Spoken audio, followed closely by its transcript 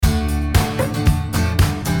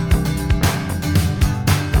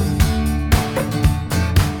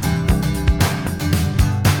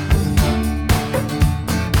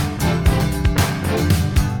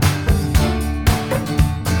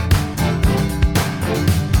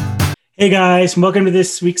Hey guys, welcome to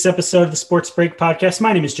this week's episode of the Sports Break Podcast.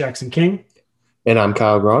 My name is Jackson King. And I'm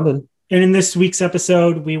Kyle Grondin. And in this week's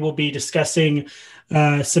episode, we will be discussing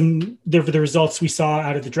the results we saw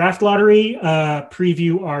out of the draft lottery,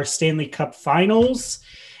 preview our Stanley Cup finals,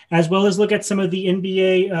 as well as look at some of the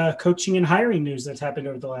NBA coaching and hiring news that's happened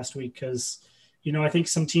over the last week. Because, I think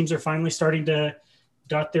some teams are finally starting to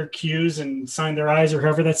dot their Q's and sign their I's, or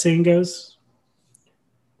however that saying goes.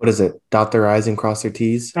 What is it? Dot their I's and cross their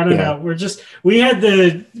T's? I don't know.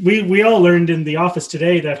 We all learned in the office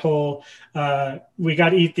today that whole we got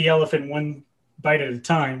to eat the elephant one bite at a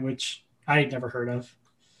time, which I had never heard of.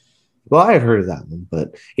 Well, I had heard of that one,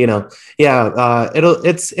 but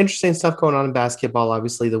it's interesting stuff going on in basketball.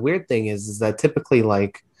 Obviously, the weird thing is that typically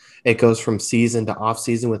like it goes from season to off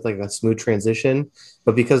season with like a smooth transition,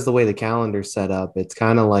 but because the way the calendar's set up, it's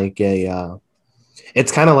kind of like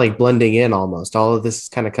blending in almost. All of this is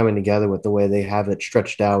kind of coming together with the way they have it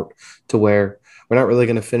stretched out to where we're not really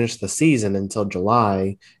going to finish the season until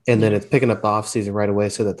July, and then it's picking up the off season right away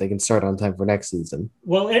so that they can start on time for next season.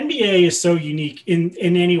 Well, NBA is so unique in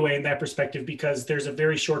any way in that perspective because there's a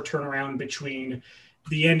very short turnaround between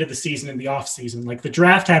the end of the season and the off season. Like the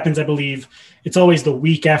draft happens, I believe it's always the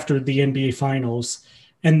week after the NBA finals.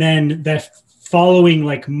 And then the following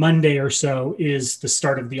like Monday or so is the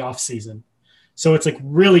start of the off season. So it's like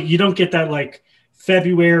really, you don't get that like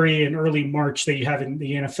February and early March that you have in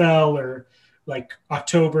the NFL or like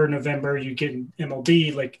October, November, you get in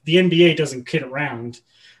MLB. Like the NBA doesn't kid around.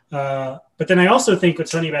 But then I also think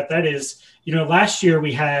what's funny about that is, last year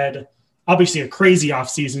we had obviously a crazy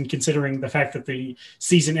offseason considering the fact that the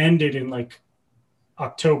season ended in like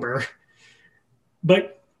October.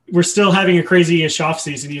 But we're still having a crazy-ish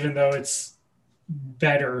offseason, even though it's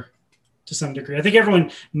better to some degree. I think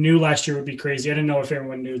everyone knew last year would be crazy. I didn't know if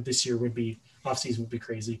everyone knew this year offseason would be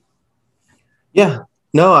crazy. Yeah,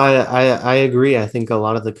 no, I agree. I think a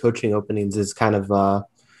lot of the coaching openings is kind of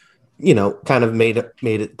made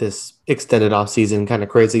it this extended off season, kind of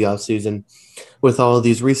crazy off season, with all of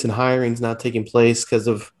these recent hirings not taking place because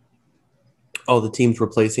of all the teams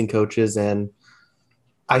replacing coaches. And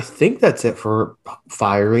I think that's it for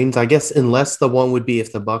firings, I guess, unless the one would be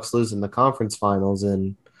if the Bucks lose in the conference finals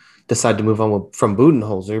and decide to move on from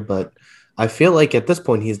Budenholzer. But I feel like at this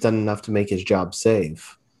point he's done enough to make his job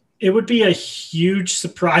safe. It would be a huge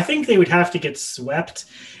surprise. I think they would have to get swept.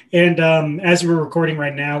 And as we're recording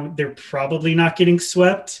right now, they're probably not getting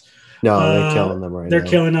swept. No, they're killing them right now. They're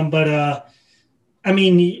killing them. But, I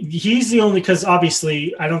mean, he's the only – because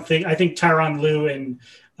obviously I think Tyronn Lue and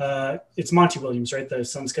it's Monty Williams, right, the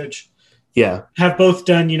Suns coach? Yeah. Have both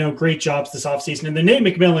done, great jobs this offseason. And then Nate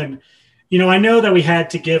McMillan, I know that we had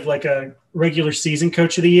to give like a regular season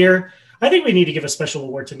coach of the year. I think we need to give a special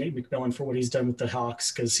award to Nate McMillan for what he's done with the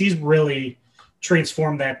Hawks because he's really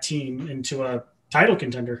transformed that team into a title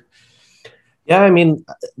contender. Yeah, I mean,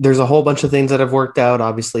 there's a whole bunch of things that have worked out.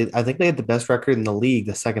 Obviously, I think they had the best record in the league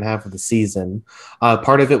the second half of the season.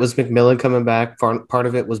 Part of it was McMillan coming back. Part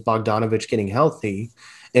of it was Bogdanovich getting healthy.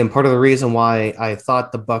 And part of the reason why I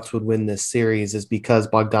thought the Bucks would win this series is because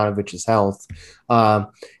Bogdanovich's health.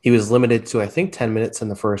 He was limited to, I think, 10 minutes in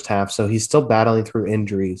the first half, so he's still battling through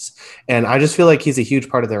injuries. And I just feel like he's a huge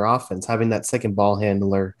part of their offense, having that second ball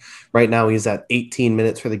handler. Right now, he's at 18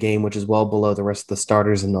 minutes for the game, which is well below the rest of the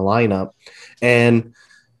starters in the lineup. And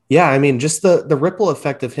yeah, I mean, just the ripple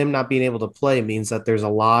effect of him not being able to play means that there's a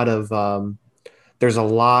lot of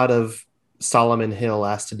Solomon Hill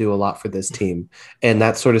asked to do a lot for this team. And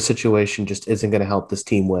that sort of situation just isn't going to help this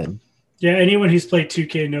team win. Yeah, anyone who's played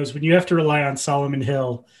 2K knows when you have to rely on Solomon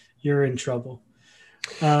Hill, you're in trouble.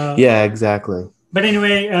 Yeah, exactly. But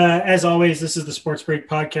anyway, as always, this is the Sports Break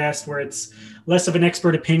Podcast where it's less of an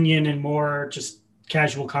expert opinion and more just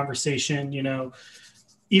casual conversation.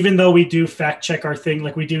 Even though we do fact check our thing,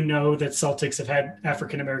 like we do know that Celtics have had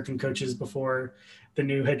African-American coaches before the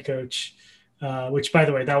new head coach. Which, by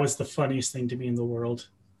the way, that was the funniest thing to me in the world.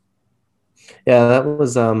 Yeah, that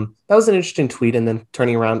was an interesting tweet. And then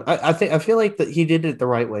turning around, I feel like that he did it the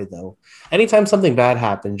right way though. Anytime something bad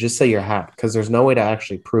happens, just say you're hacked because there's no way to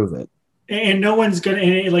actually prove it. And no one's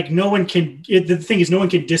gonna no one can. The thing is, no one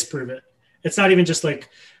can disprove it. It's not even just like,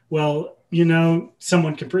 well,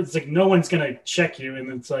 someone can prove. It's like no one's gonna check you,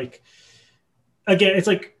 and it's like. Again, it's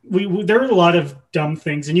like there were a lot of dumb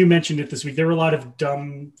things, and you mentioned it this week. There were a lot of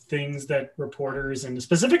dumb things that reporters and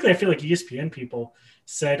specifically, I feel like ESPN people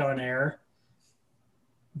said on air.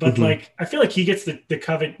 But I feel like he gets the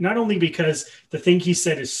covet not only because the thing he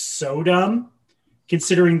said is so dumb,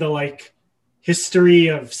 considering the history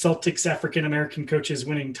of Celtics African American coaches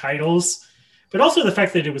winning titles, but also the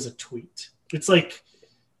fact that it was a tweet. It's like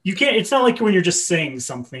you can't, it's not like when you're just saying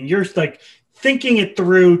something. You're like thinking it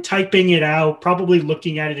through, typing it out, probably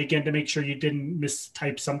looking at it again to make sure you didn't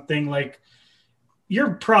mistype something. Like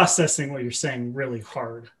you're processing what you're saying really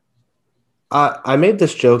hard. I made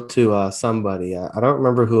this joke to somebody. I don't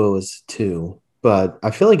remember who it was to, but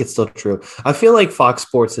I feel like it's still true. I feel like Fox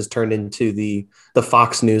Sports has turned into the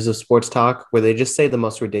Fox News of sports talk, where they just say the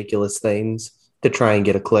most ridiculous things to try and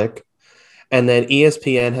get a click. And then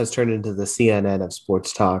ESPN has turned into the CNN of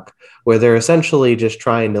sports talk, where they're essentially just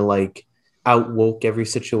trying to like out woke every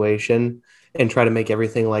situation and try to make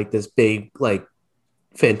everything like this big, like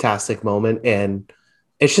fantastic moment. And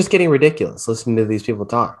it's just getting ridiculous listening to these people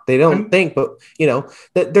talk. They don't I'm, think, but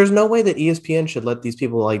that there's no way that ESPN should let these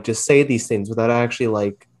people like just say these things without actually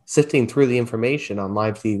like sifting through the information on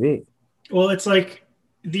live TV. well, it's like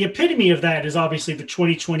the epitome of that is obviously the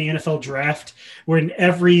 2020 NFL draft, when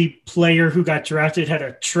every player who got drafted had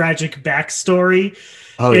a tragic backstory.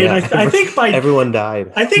 Oh And yeah, I think by everyone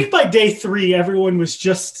died. day three, everyone was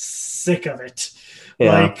just sick of it.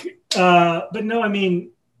 Yeah, But no, I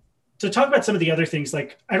mean, to talk about some of the other things,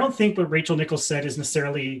 like I don't think what Rachel Nichols said is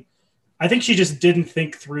necessarily. I think she just didn't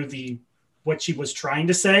think through the what she was trying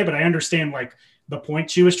to say, but I understand like the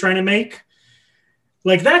point she was trying to make.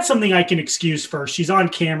 Like that's something I can excuse for. She's on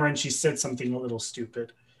camera and she said something a little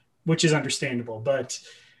stupid, which is understandable. But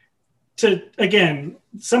to again,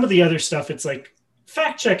 some of the other stuff, it's like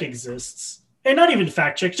fact check exists. And not even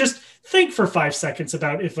fact check, just think for 5 seconds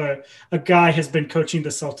about if a guy has been coaching the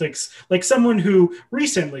Celtics, like someone who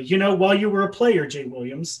recently, while you were a player, Jay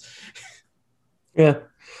Williams. yeah.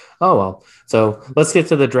 Oh well. So let's get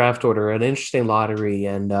to the draft order. An interesting lottery,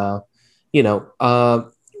 and you know, uh,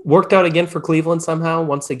 worked out again for Cleveland somehow.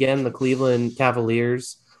 Once again, the Cleveland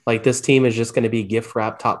Cavaliers, like this team is just going to be gift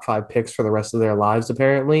wrap top 5 picks for the rest of their lives,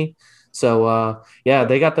 apparently. So yeah,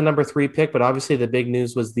 they got the number 3 pick, but obviously the big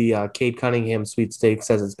news was the Cade Cunningham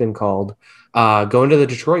sweepstakes, as it's been called, going to the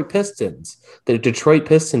Detroit Pistons. The Detroit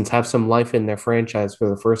Pistons have some life in their franchise for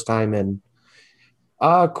the first time in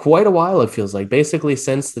quite a while, it feels like. Basically,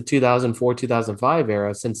 since the 2004-2005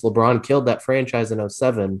 era, since LeBron killed that franchise in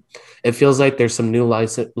 '07, it feels like there's some new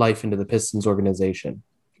life into the Pistons organization.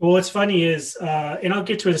 Well, what's funny is, and I'll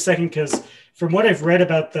get to it in a second, because from what I've read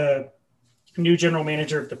about the new general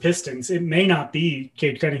manager of the Pistons, it may not be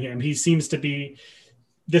Cade Cunningham. He seems to be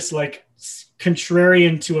this like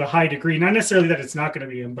contrarian to a high degree. Not necessarily that it's not going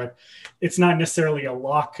to be him, but it's not necessarily a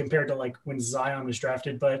lock compared to like when Zion was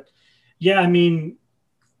drafted. But yeah, I mean,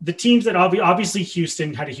 the teams that obviously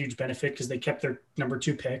Houston had a huge benefit because they kept their number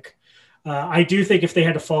 2 pick. I do think if they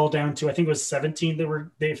had to fall down to, I think it was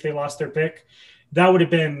 17, if they lost their pick, that would have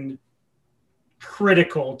been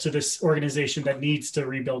critical to this organization that needs to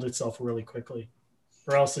rebuild itself really quickly,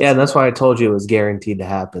 or else Yeah, it's and that's why I told you it was guaranteed to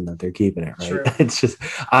happen that they're keeping it, right? true. It's just,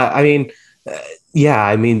 I mean, uh, yeah,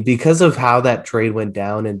 I mean, because of how that trade went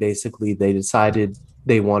down and basically they decided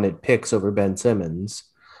they wanted picks over Ben Simmons.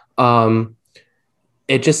 Um,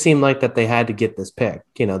 it just seemed like that they had to get this pick.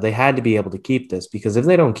 They had to be able to keep this, because if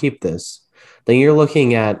they don't keep this, then you're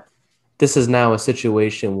looking at this is now a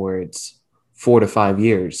situation where it's 4 to 5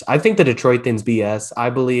 years. I think the Detroit thing's BS. I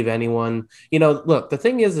believe anyone, look, the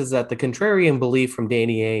thing is that the contrarian belief from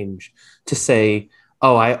Danny Ainge to say,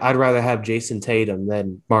 oh, I'd rather have Jason Tatum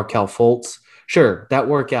than Markel Fultz. Sure, that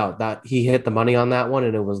worked out. That he hit the money on that one,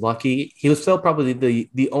 and it was lucky. He was still probably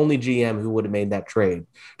the only GM who would have made that trade,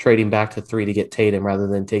 trading back to 3 to get Tatum rather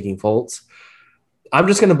than taking Fultz. I'm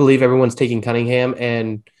just going to believe everyone's taking Cunningham,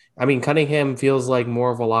 and I mean Cunningham feels like more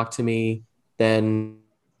of a lock to me than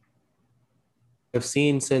I've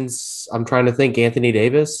seen since I'm trying to think Anthony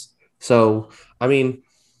Davis. So I mean,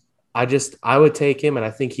 I would take him, and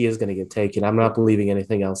I think he is going to get taken. I'm not believing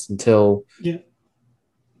anything else until Yeah.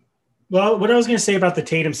 Well, what I was going to say about the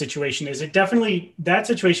Tatum situation is that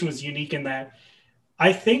situation was unique in that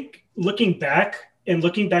I think looking back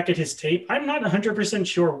at his tape, I'm not 100%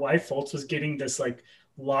 sure why Fultz was getting this like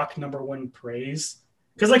lock number 1 praise.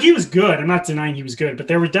 Because like he was good. I'm not denying he was good, but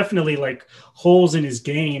there were definitely like holes in his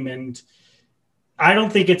game. And I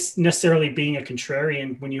don't think it's necessarily being a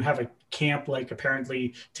contrarian when you have a camp like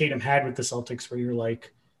apparently Tatum had with the Celtics, where you're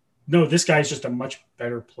like, no, this guy's just a much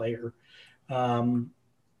better player. Um,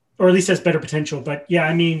 or at least has better potential. But yeah,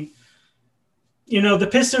 I mean, the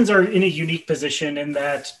Pistons are in a unique position in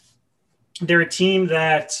that they're a team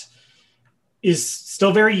that is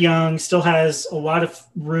still very young, still has a lot of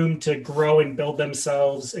room to grow and build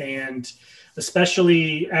themselves. And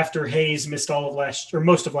especially after Hayes missed all of last or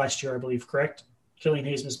most of last year, I believe, correct? Killian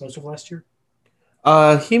Hayes missed most of last year.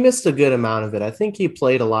 he missed a good amount of it. I think he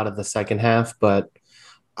played a lot of the second half, but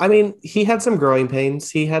I mean, he had some growing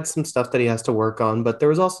pains. He had some stuff that he has to work on, but there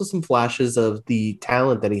was also some flashes of the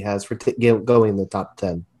talent that he has for going in the top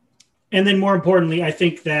 10. And then more importantly, I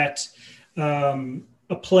think that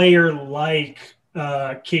a player like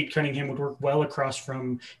Kate Cunningham would work well across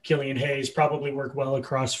from Killian Hayes, probably work well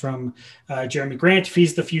across from Jeremy Grant if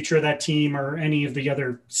he's the future of that team, or any of the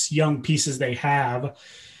other young pieces they have.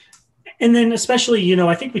 And then especially,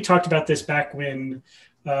 I think we talked about this back in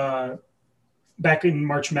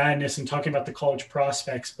March Madness and talking about the college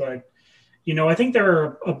prospects, but I think there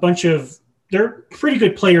are there are pretty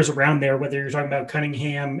good players around there, whether you're talking about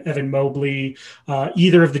Cunningham, Evan Mobley,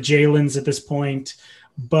 either of the Jalens at this point.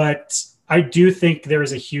 But I do think there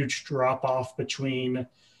is a huge drop off between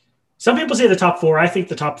some people say the top four. I think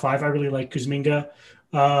the top five. I really like Kuzminga.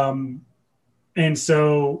 And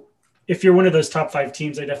so if you're one of those top five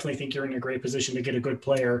teams, I definitely think you're in a great position to get a good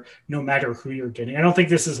player no matter who you're getting. I don't think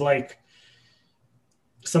this is like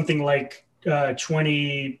something like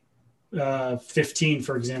 2015,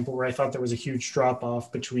 for example, where I thought there was a huge drop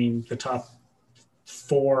off between the top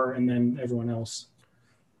four and then everyone else.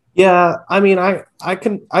 Yeah, I mean, I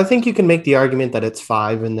think you can make the argument that it's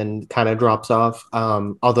five and then kind of drops off.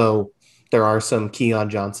 Although there are some Keon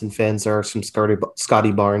Johnson fans, there are some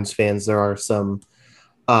Scotty Barnes fans, there are some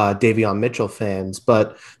Davion Mitchell fans,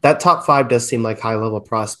 but that top five does seem like high level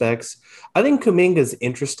prospects. I think Kuminga is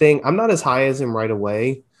interesting. I'm not as high as him right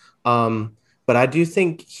away, but I do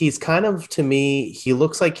think he's kind of, to me, he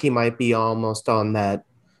looks like he might be almost on that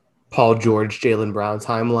Paul George, Jaylen Brown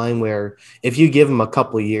timeline where if you give him a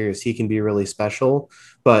couple years, he can be really special.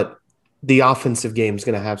 But the offensive game is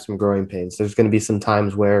going to have some growing pains. There's going to be some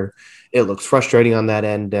times where it looks frustrating on that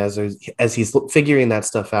end as he's figuring that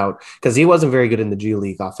stuff out, because he wasn't very good in the G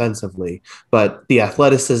League offensively. But the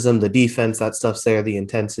athleticism, the defense, that stuff's there, the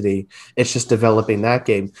intensity, it's just developing that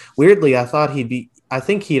game. Weirdly, I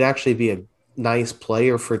think he'd actually be a nice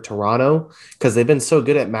player for Toronto because they've been so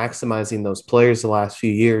good at maximizing those players the last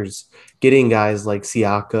few years, getting guys like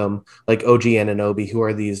Siakam, like OG Anunoby, who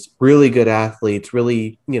are these really good athletes,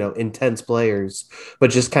 really, intense players,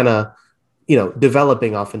 but just kind of,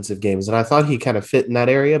 developing offensive games. And I thought he kind of fit in that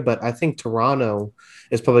area, but I think Toronto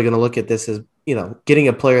is probably going to look at this as, getting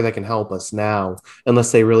a player that can help us now,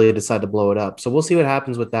 unless they really decide to blow it up. So we'll see what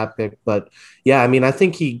happens with that pick. But yeah, I mean, I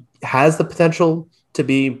think he has the potential to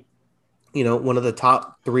be one of the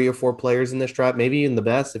top 3 or 4 players in this draft, maybe even the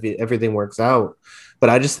best if everything works out. But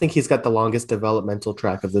I just think he's got the longest developmental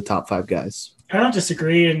track of the top 5 guys. I don't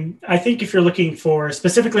disagree. And I think if you're looking for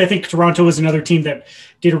specifically, I think Toronto was another team that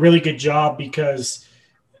did a really good job because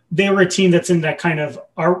they were a team that's in that kind of,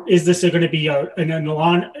 is this going to be an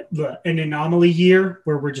anomaly year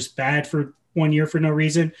where we're just bad for 1 year for no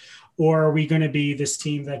reason? Or are we going to be this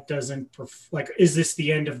team that doesn't is this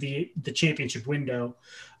the end of the championship window?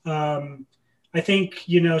 I think,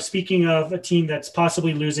 speaking of a team that's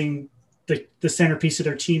possibly losing the centerpiece of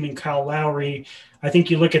their team in Kyle Lowry, I think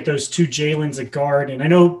you look at those 2 Jalens at guard, and I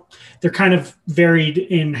know they're kind of varied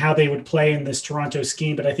in how they would play in this Toronto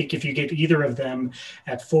scheme, but I think if you get either of them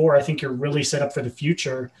at 4, I think you're really set up for the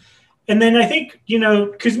future. And then I think,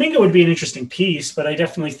 Kuzminga would be an interesting piece, but I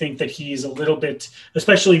definitely think that he's a little bit,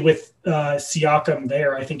 especially with Siakam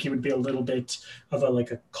there, I think he would be a little bit of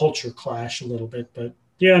a culture clash a little bit. But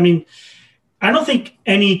yeah, I mean, I don't think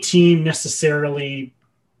any team necessarily –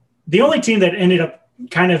 the only team that ended up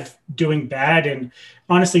kind of doing bad, and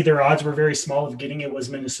honestly their odds were very small of getting it, was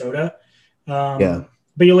Minnesota. Yeah.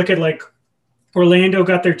 But you look at Orlando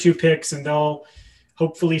got their 2 picks, and they'll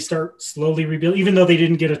hopefully start slowly rebuild, even though they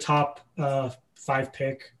didn't get a top 5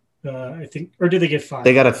 pick, I think. Or did they get 5?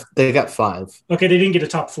 They got 5. Okay, they didn't get a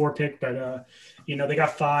top 4 pick, but they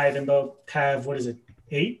got 5, and they'll have,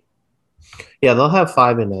 8? Yeah, they'll have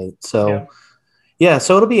 5 and 8. So yeah,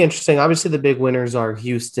 so it'll be interesting. Obviously, the big winners are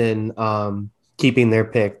Houston keeping their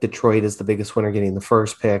pick. Detroit is the biggest winner, getting the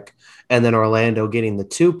first pick, and then Orlando getting the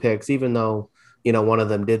 2 picks. Even though one of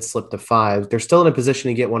them did slip to 5, they're still in a position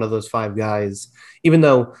to get one of those 5 guys. Even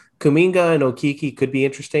though Kuminga and Okeke could be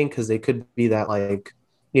interesting because they could be that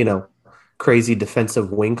crazy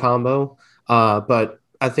defensive wing combo. But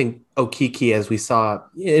I think Okeke, as we saw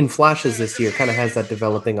in flashes this year, kind of has that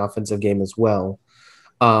developing offensive game as well.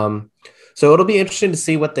 So it'll be interesting to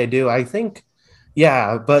see what they do. I think,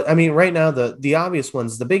 yeah, but I mean, right now, the obvious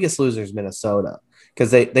ones, the biggest loser is Minnesota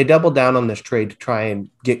because they doubled down on this trade to try and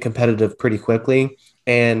get competitive pretty quickly.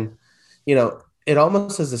 And, it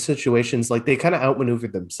almost is the situations like they kind of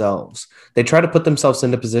outmaneuvered themselves. They try to put themselves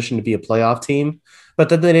into position to be a playoff team, but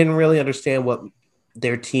then they didn't really understand what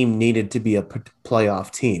their team needed to be a playoff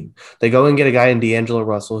team. They go and get a guy in D'Angelo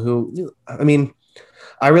Russell who, I mean,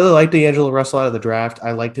 I really like D'Angelo Russell out of the draft.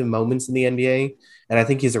 I liked him moments in the NBA, and I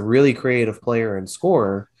think he's a really creative player and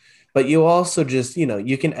scorer. But you also just,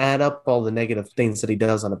 you can add up all the negative things that he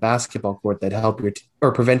does on a basketball court that help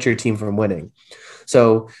or prevent your team from winning.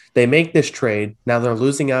 So they make this trade. Now they're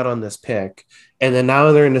losing out on this pick, and then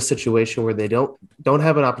now they're in a situation where they don't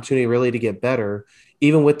have an opportunity really to get better,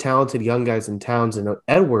 even with talented young guys in Towns and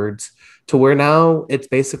Edwards, to where now it's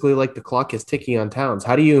basically like the clock is ticking on Towns.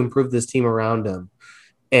 How do you improve this team around him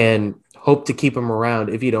and hope to keep him around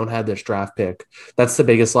if you don't have this draft pick? That's the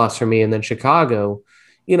biggest loss for me. And then Chicago,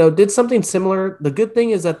 did something similar. The good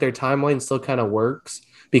thing is that their timeline still kind of works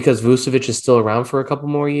because Vucevic is still around for a couple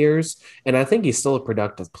more years, and I think he's still a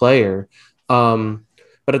productive player.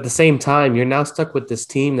 But at the same time, you're now stuck with this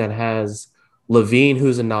team that has Levine,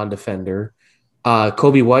 who's a non-defender,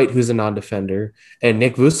 Kobe White, who's a non-defender, and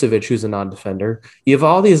Nick Vucevic, who's a non-defender. You have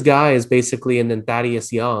all these guys basically, and then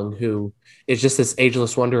Thaddeus Young, who is just this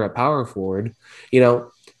ageless wonder at power forward. You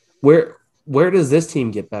know, where does this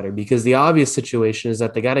team get better? Because the obvious situation is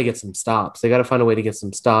that they got to get some stops. They got to find a way to get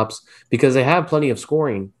some stops because they have plenty of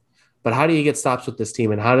scoring. But how do you get stops with this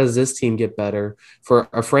team? And how does this team get better for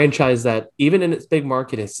a franchise that, even in its big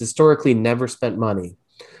market, has historically never spent money?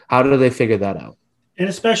 How do they figure that out? And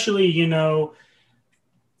especially, you're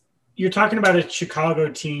talking about a Chicago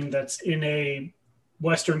team that's in a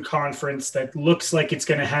Western Conference that looks like it's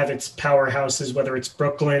going to have its powerhouses, whether it's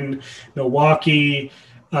Brooklyn, Milwaukee,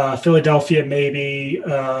 Philadelphia, maybe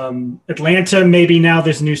Atlanta, maybe now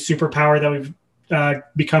this new superpower that we've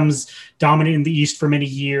becomes dominant in the East for many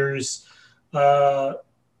years.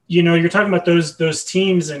 You're talking about those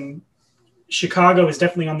teams, and Chicago is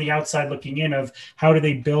definitely on the outside looking in of how do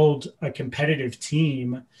they build a competitive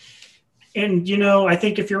team. And, I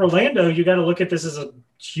think if you're Orlando, you got to look at this as a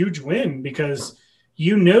huge win because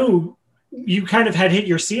you kind of had hit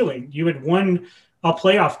your ceiling. You had won a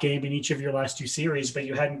playoff game in each of your last two series, but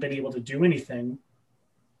you hadn't been able to do anything.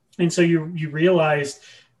 And so you realized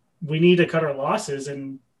we need to cut our losses,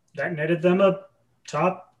 and that netted them a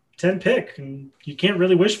top 10 pick. And you can't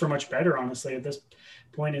really wish for much better, honestly, at this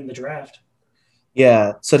point in the draft.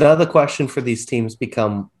 Yeah. So now the question for these teams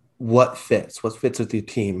become what fits with your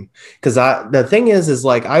team? Because the thing is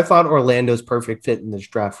like I thought Orlando's perfect fit in this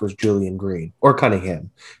draft was Julian Green or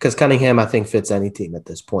Cunningham, because Cunningham I think fits any team at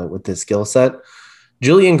this point with this skill set.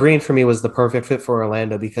 Julian Green for me was the perfect fit for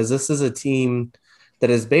Orlando because this is a team that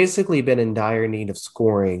has basically been in dire need of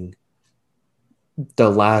scoring the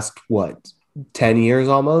last 10 years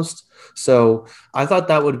almost. So I thought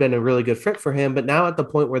that would have been a really good fit for him. But now at the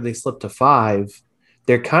point where they slipped to 5,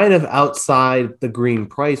 they're kind of outside the Green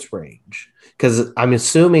price range because I'm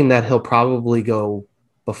assuming that he'll probably go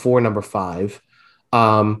before number 5.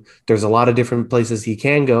 There's a lot of different places he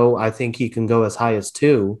can go. I think he can go as high as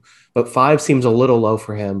 2, but 5 seems a little low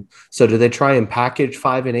for him. So do they try and package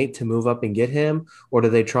 5 and 8 to move up and get him? Or do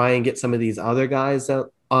they try and get some of these other guys that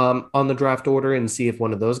on the draft order and see if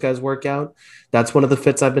one of those guys work out? That's one of the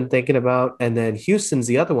fits I've been thinking about. And then Houston's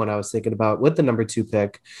the other one I was thinking about with the number 2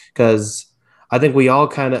 pick, because I think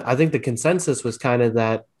I think the consensus was kind of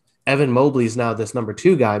that Evan Mobley's now this number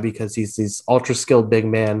 2 guy because he's this ultra skilled big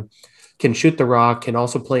man, can shoot the rock, can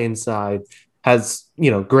also play inside, has,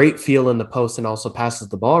 great feel in the post and also passes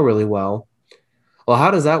the ball really well. Well, how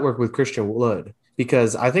does that work with Christian Wood?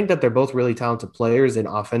 Because I think that they're both really talented players and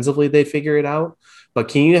offensively they figure it out. But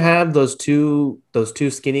can you have those two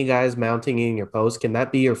skinny guys mounting in your post? Can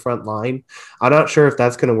that be your front line? I'm not sure if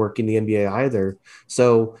that's going to work in the NBA either.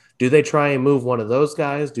 So do they try and move one of those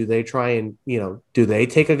guys? Do they try and, do they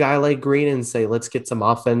take a guy like Green and say, let's get some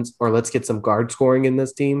offense or let's get some guard scoring in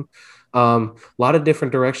this team? A lot of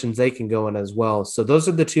different directions they can go in as well. So those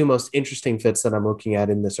are the 2 most interesting fits that I'm looking at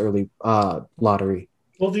in this early lottery.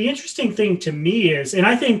 Well, the interesting thing to me is, and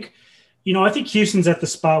I think Houston's at the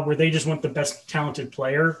spot where they just want the best talented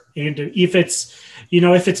player. And if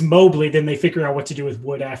it's Mobley, then they figure out what to do with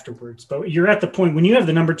Wood afterwards. But you're at the point when you have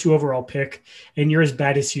the number 2 overall pick and you're as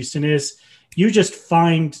bad as Houston is, you just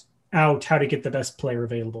find out how to get the best player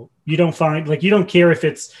available. You don't care if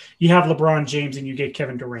it's, you have LeBron James and you get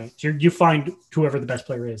Kevin Durant. You find whoever the best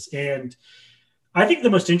player is. And I think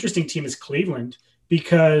the most interesting team is Cleveland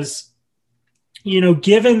because,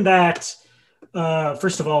 given that,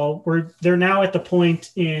 first of all, they're now at the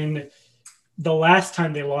point in the last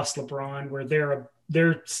time they lost LeBron where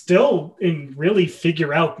they're still in really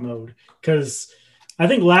figure out mode, because I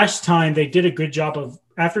think last time they did a good job of,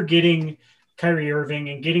 after getting Kyrie Irving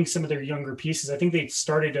and getting some of their younger pieces, I think they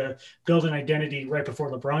started to build an identity right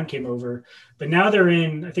before LeBron came over. But now they're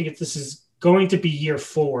in, I think this is going to be year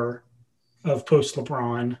 4 of post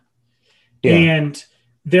LeBron. Yeah. And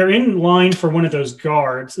they're in line for one of those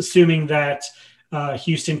guards, assuming that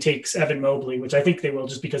Houston takes Evan Mobley, which I think they will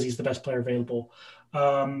just because he's the best player available.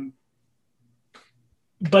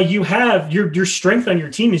 But you have your strength on your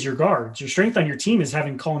team is your guards. Your strength on your team is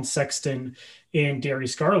having Colin Sexton and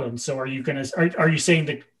Darius Garland. So are you saying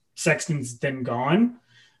that Sexton's then gone?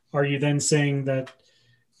 Are you then saying that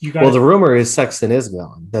you got? Well, the rumor is Sexton is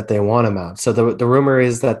gone, that they want him out. So the rumor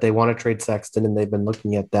is that they want to trade Sexton, and they've been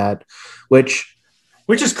looking at that, which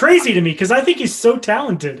is crazy to me because I think he's so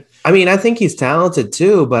talented. I mean, I think he's talented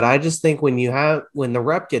too, but I just think when the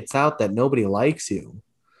rep gets out that nobody likes you,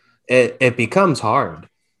 it becomes hard.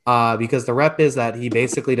 Because the rep is that he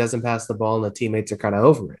basically doesn't pass the ball and the teammates are kind of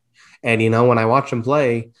over it. And, when I watch him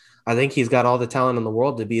play, I think he's got all the talent in the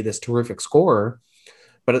world to be this terrific scorer.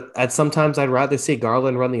 But at sometimes I'd rather see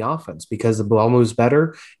Garland run the offense because the ball moves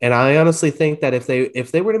better. And I honestly think that if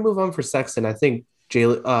they were to move on for Sexton, I think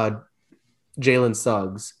Jalen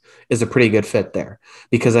Suggs is a pretty good fit there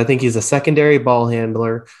because I think he's a secondary ball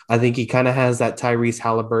handler. I think he kind of has that Tyrese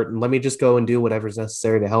Halliburton. Let me just go and do whatever's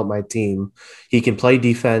necessary to help my team. He can play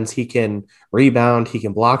defense. He can rebound. He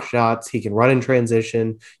can block shots. He can run in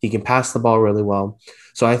transition. He can pass the ball really well.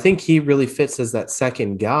 So I think he really fits as that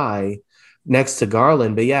second guy next to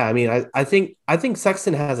Garland. But yeah, I mean, I think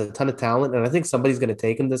Sexton has a ton of talent, and I think somebody's going to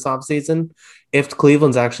take him this offseason if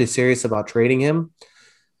Cleveland's actually serious about trading him.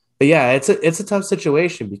 But yeah, it's a tough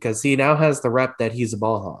situation because he now has the rep that he's a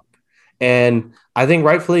ball hog. And I think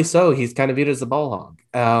rightfully so, he's kind of viewed as a ball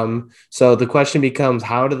hog. So the question becomes,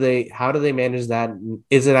 how do they manage that?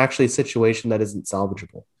 Is it actually a situation that isn't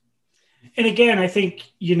salvageable? And again, I think,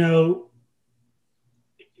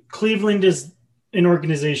 Cleveland is an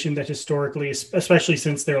organization that historically, especially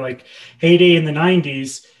since their like heyday in the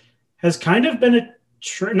 90s, has kind of been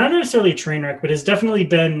not necessarily a train wreck, but has definitely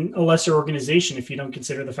been a lesser organization if you don't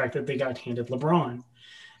consider the fact that they got handed LeBron.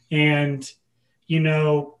 And,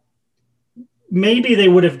 maybe they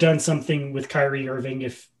would have done something with Kyrie Irving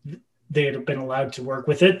if they had been allowed to work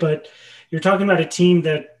with it. But you're talking about a team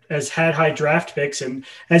that has had high draft picks and,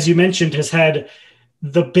 as you mentioned, has had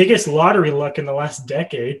the biggest lottery luck in the last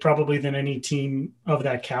decade, probably than any team of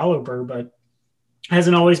that caliber, but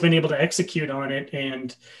hasn't always been able to execute on it.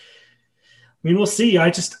 And I mean, we'll see. I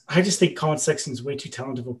just think Colin Sexton's way too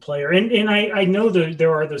talented of a player. And I know that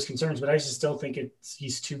there are those concerns, but I just still think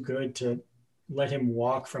he's too good to let him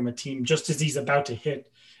walk from a team just as he's about to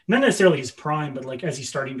hit, not necessarily his prime, but like as he's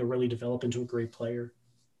starting to really develop into a great player.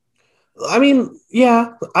 I mean,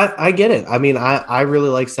 yeah, I get it. I mean, I really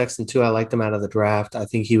like Sexton too. I liked him out of the draft. I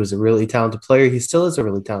think he was a really talented player. He still is a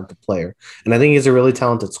really talented player. And I think he's a really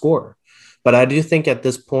talented scorer. But I do think at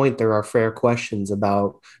this point there are fair questions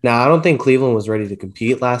about – now, I don't think Cleveland was ready to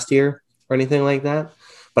compete last year or anything like that.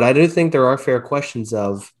 But I do think there are fair questions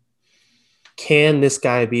of, can this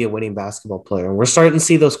guy be a winning basketball player? And we're starting to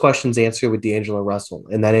see those questions answered with D'Angelo Russell,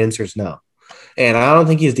 and that answer is no. And I don't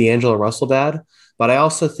think he's D'Angelo Russell bad, but I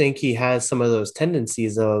also think he has some of those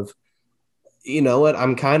tendencies of, you know what,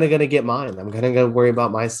 I'm kind of going to get mine. I'm kind of going to worry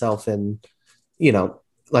about myself and,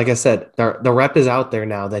 like I said, the rep is out there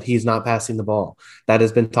now that he's not passing the ball. That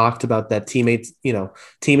has been talked about, that teammates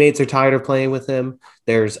are tired of playing with him.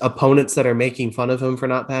 There's opponents that are making fun of him for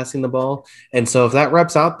not passing the ball. And so if that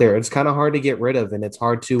rep's out there, it's kind of hard to get rid of, and it's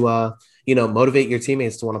hard to, motivate your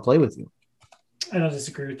teammates to want to play with you. I don't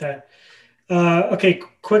disagree with that. Okay,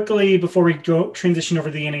 quickly before we transition over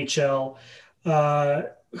to the NHL,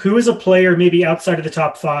 who is a player maybe outside of the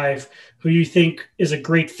top five who you think is a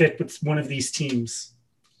great fit with one of these teams?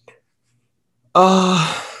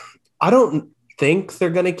 I don't think they're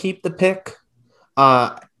going to keep the pick.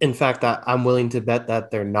 In fact, I'm willing to bet that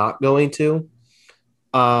they're not going to.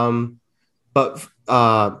 But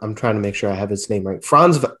I'm trying to make sure I have his name right.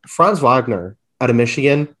 Franz Wagner out of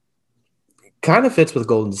Michigan kind of fits with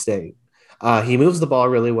Golden State. He moves the ball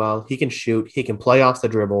really well. He can shoot. He can play off the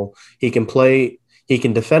dribble. He can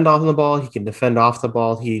defend on the ball. He can defend off the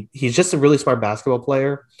ball. He's just a really smart basketball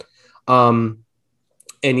player.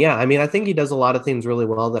 And yeah, I mean, I think he does a lot of things really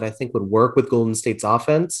well that I think would work with Golden State's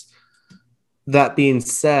offense. That being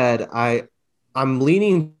said, I'm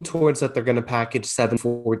leaning towards that they're going to package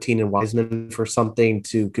 7-14 and Wiseman for something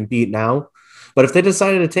to compete now. But if they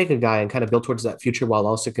decided to take a guy and kind of build towards that future while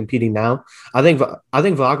also competing now, I think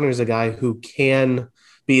Wagner is a guy who can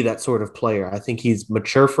be that sort of player. I think he's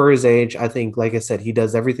mature for his age. I think, like I said, he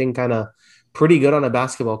does everything kind of pretty good on a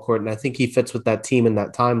basketball court, and I think he fits with that team in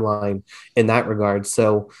that timeline in that regard.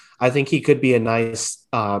 So I think he could be a nice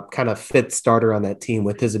kind of fit starter on that team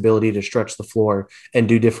with his ability to stretch the floor and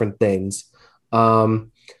do different things.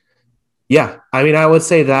 Yeah, I mean, I would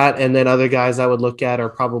say that, and then other guys I would look at are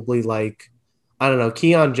probably like I don't know.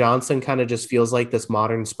 Keon Johnson kind of just feels like this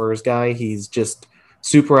modern Spurs guy. He's just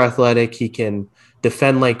super athletic. He can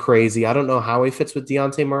defend like crazy. I don't know how he fits with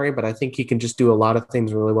Deontay Murray, but I think he can just do a lot of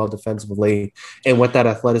things really well defensively. And with that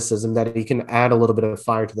athleticism, that he can add a little bit of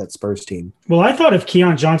fire to that Spurs team. Well, I thought of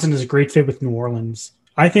Keon Johnson as a great fit with New Orleans.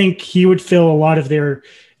 I think he would fill a lot of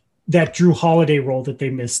that Drew Holiday role that they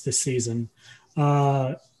missed this season.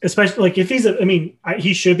 Especially like if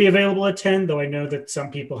he should be available at 10, though I know that some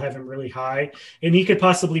people have him really high, and he could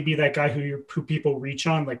possibly be that guy who people reach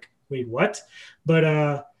on. Like, wait, what?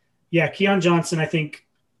 But yeah, Keon Johnson, I think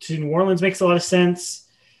to New Orleans makes a lot of sense.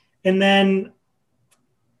 And then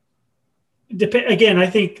again, I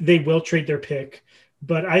think they will trade their pick,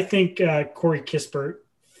 but I think Corey Kispert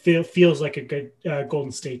feels like a good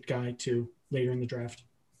Golden State guy too later in the draft.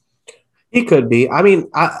 He could be. I mean,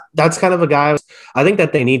 that's kind of a guy. I think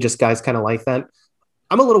that they need just guys kind of like that.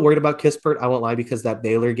 I'm a little worried about Kispert. I won't lie, because that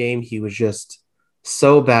Baylor game, he was just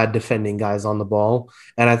so bad defending guys on the ball.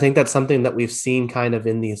 And I think that's something that we've seen kind of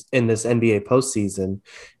in this NBA postseason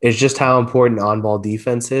is just how important on-ball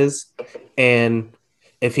defense is. And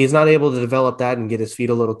if he's not able to develop that and get his feet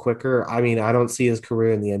a little quicker, I mean, I don't see his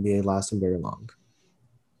career in the NBA lasting very long.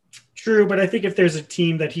 True, but I think if there's a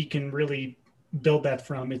team that he can really build that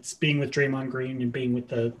from, it's being with Draymond Green and being with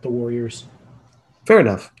the Warriors. Fair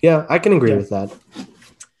enough. Yeah, I can agree with that.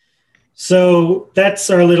 So that's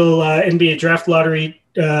our little NBA draft lottery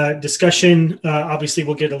discussion. Obviously,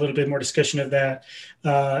 we'll get a little bit more discussion of that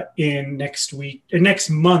in next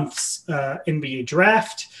month's NBA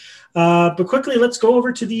draft. But quickly, let's go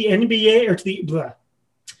over to the NBA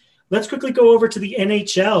let's quickly go over to the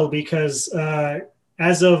NHL because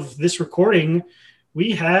as of this recording,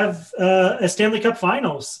 we have a Stanley Cup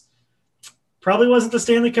Finals. Probably wasn't the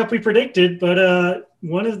Stanley Cup we predicted, but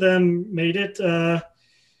one of them made it.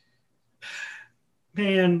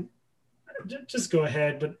 Man, just go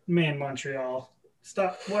ahead. But man, Montreal,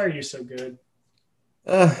 stop. Why are you so good?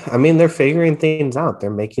 I mean, they're figuring things out. They're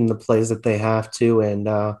making the plays that they have to. And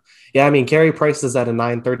yeah, I mean, Carey Price is at a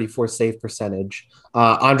 .934 save percentage.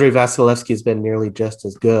 Andrei Vasilevsky has been nearly just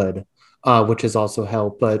as good, which has also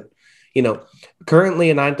helped. But, you know, currently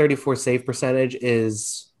a .934 save percentage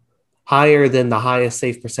is higher than the highest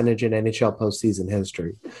save percentage in NHL postseason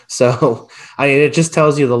history. So, I mean, it just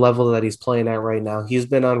tells you the level that he's playing at right now. He's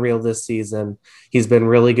been unreal this season. He's been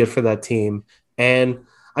really good for that team. And,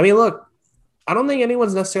 I mean, look, I don't think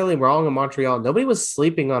anyone's necessarily wrong in Montreal. Nobody was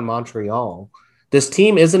sleeping on Montreal. This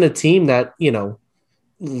team isn't a team that, you know,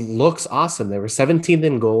 looks awesome. They were 17th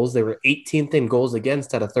in goals. They were 18th in goals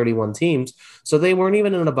against out of 31 teams. So they weren't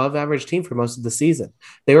even an above average team for most of the season.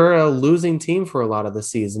 They were a losing team for a lot of the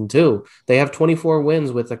season too. They have 24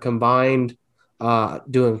 wins with a combined,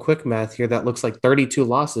 doing quick math here, that looks like 32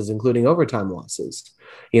 losses, including overtime losses.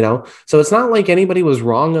 You know, so it's not like anybody was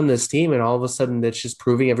wrong on this team and all of a sudden it's just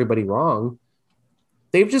proving everybody wrong.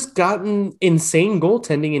 They've just gotten insane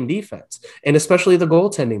goaltending and defense, and especially the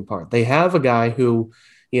goaltending part. They have a guy who,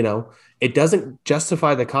 you know, it doesn't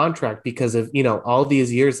justify the contract because of, you know, all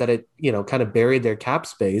these years that it, you know, kind of buried their cap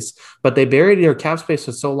space, but they buried their cap space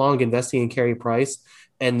for so long investing in Carey Price.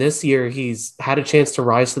 And this year he's had a chance to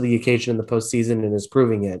rise to the occasion in the postseason and is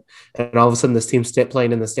proving it. And all of a sudden this team's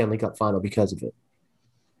playing in the Stanley Cup final because of it.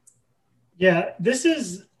 Yeah,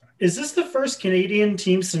 is this the first Canadian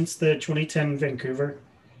team since the 2010 Vancouver?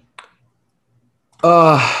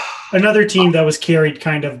 Another team that was carried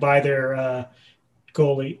kind of by their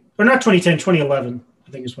goalie, or not 2010, 2011.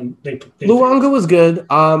 I think is when they Luongo was good.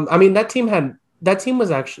 I mean that team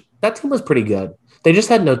was pretty good. They just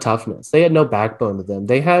had no toughness. They had no backbone to them.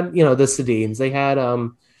 They had, you know, the Sedins. They had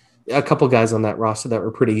a couple guys on that roster that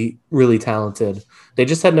were really talented. They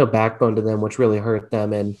just had no backbone to them, which really hurt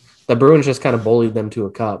them. And the Bruins just kind of bullied them to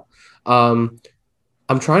a cup. I'm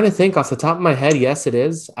trying to think off the top of my head. Yes, it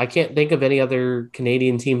is. I can't think of any other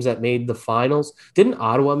Canadian teams that made the finals. Didn't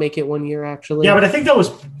Ottawa make it one year, actually? Yeah, but I think that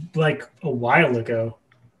was like a while ago.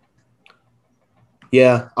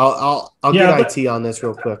 Yeah, I'll get IT on this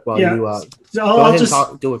real quick while you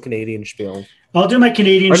do a Canadian spiel. I'll do my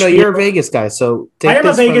Canadian spiel. No, you're a Vegas guy, so I am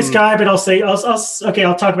a Vegas guy, but I'll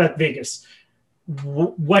talk about Vegas.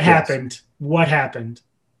 What happened? What happened?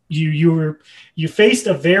 You faced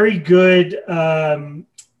a very good. Why am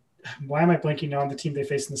I blanking now on the team they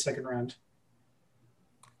faced in the second round?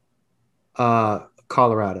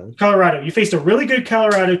 Colorado. You faced a really good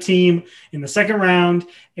Colorado team in the second round,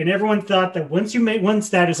 and everyone thought that once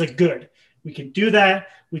that is like good, we can do that.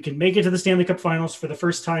 We can make it to the Stanley Cup Finals for the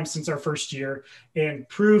first time since our first year and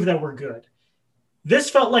prove that we're good. this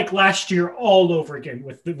felt like last year all over again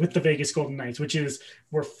with the Vegas Golden Knights, which is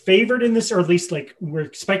we're favored in this, or at least like we're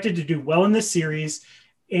expected to do well in this series.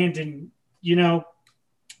 And in,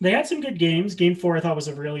 they had some good games. Game 4 I thought was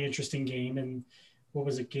a really interesting game. And what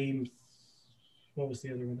was it? What was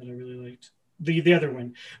the other one that I really liked? The other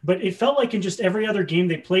one. But it felt like in just every other game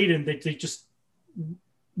they played in, they just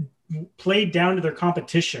played down to their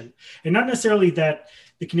competition. And not necessarily that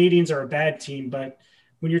the Canadians are a bad team, but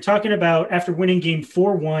when you're talking about after winning game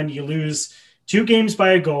 4-1, you lose 2 games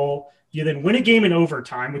by a goal. You then win a game in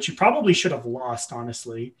overtime, which you probably should have lost,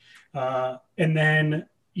 honestly. And then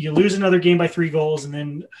you lose another game by 3 goals and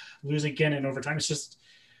then lose again in overtime. It's just,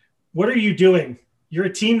 what are you doing? You're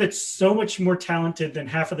a team that's so much more talented than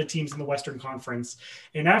half of the teams in the Western Conference.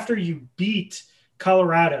 And after you beat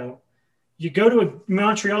Colorado, you go to a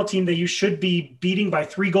Montreal team that you should be beating by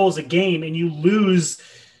 3 goals a game and you lose.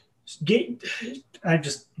 I'm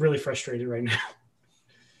just really frustrated right now.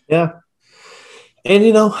 Yeah. And,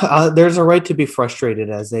 there's a right to be frustrated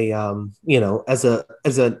as a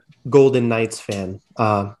Golden Knights fan.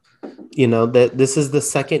 That this is the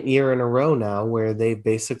second year in a row now where they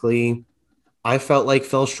basically, I felt like,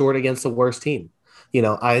 fell short against the worst team.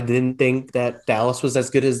 I didn't think that Dallas was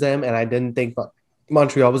as good as them, and I didn't think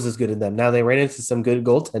Montreal was as good as them. Now they ran into some good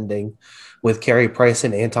goaltending with Carey Price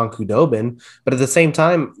and Anton Khudobin, but at the same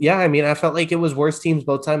time, I felt like it was worse teams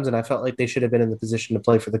both times, and I felt like they should have been in the position to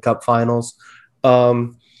play for the Cup Finals.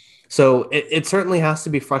 So it certainly has to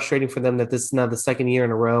be frustrating for them that this is now the second year in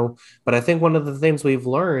a row. But I think one of the things we've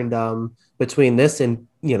learned between this and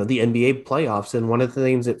the NBA playoffs, and one of the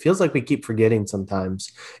things it feels like we keep forgetting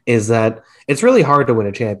sometimes, is that it's really hard to win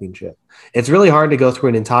a championship. It's really hard to go through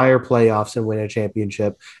an entire playoffs and win a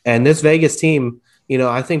championship. And this Vegas team,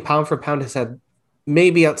 I think pound for pound has had,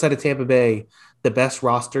 maybe outside of Tampa Bay, the best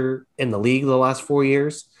roster in the league the last 4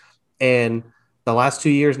 years. And the last 2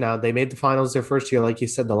 years now, they made the finals their first year. Like you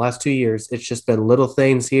said, the last 2 years, it's just been little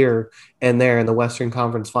things here and there in the Western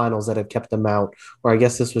Conference Finals that have kept them out. Or I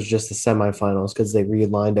guess this was just the semifinals because they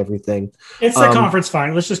realigned everything. It's the conference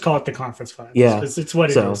final. Let's just call it the conference finals. Yeah. Because it's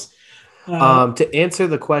what it is. To answer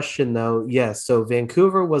the question, though, yes. So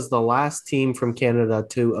Vancouver was the last team from Canada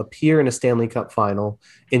to appear in a Stanley Cup final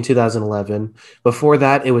in 2011. Before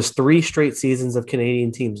that, it was 3 straight seasons of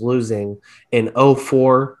Canadian teams losing in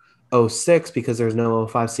 04, 06 because there's no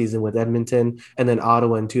 05 season with Edmonton, and then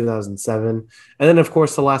Ottawa in 2007. And then, of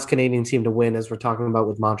course, the last Canadian team to win, as we're talking about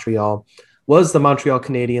with Montreal, was the Montreal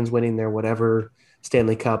Canadiens winning their whatever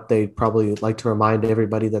Stanley Cup. They probably like to remind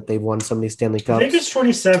everybody that they've won so many Stanley Cups. I think it's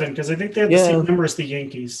 27 because I think they have the same number as the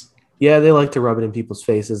Yankees. Yeah, they like to rub it in people's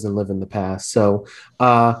faces and live in the past. So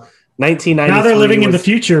 1993. Now they're living in the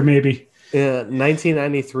future, maybe.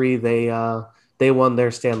 1993, they won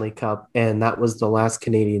their Stanley Cup, and that was the last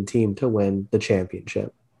Canadian team to win the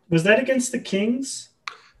championship. Was that against the Kings?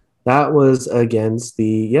 That was against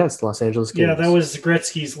the Los Angeles Kings. Yeah, that was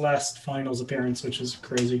Gretzky's last finals appearance, which is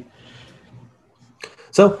crazy.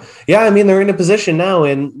 So, they're in a position now,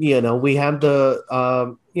 and, we have the,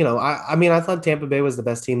 I thought Tampa Bay was the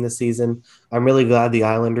best team this season. I'm really glad the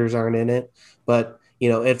Islanders aren't in it, but,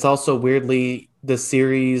 it's also weirdly the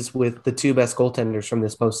series with the 2 best goaltenders from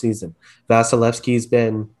this postseason. Vasilevsky's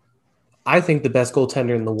been, I think, the best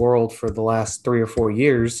goaltender in the world for the last 3 or 4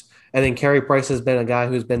 years. And then Carey Price has been a guy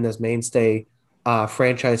who's been this mainstay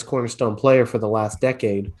franchise cornerstone player for the last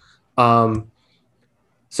decade.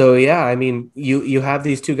 So, you have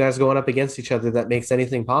these 2 guys going up against each other. That makes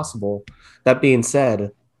anything possible. That being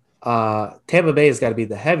said, Tampa Bay has got to be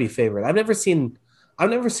the heavy favorite. I've never seen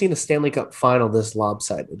a Stanley Cup final this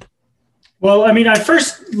lopsided. Well,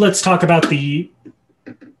 first let's talk about the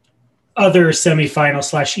other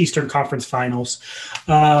semifinal / Eastern Conference Finals,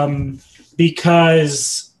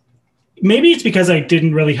 because maybe it's because I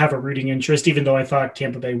didn't really have a rooting interest, even though I thought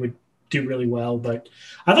Tampa Bay would do really well. But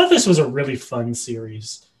I thought this was a really fun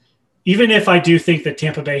series, even if I do think that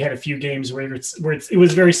Tampa Bay had a few games where it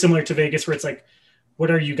was very similar to Vegas, where it's like, what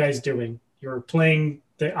are you guys doing? You're playing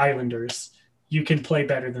the Islanders. You can play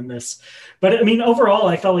better than this. But overall,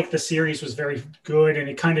 I felt like the series was very good, and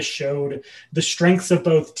it kind of showed the strengths of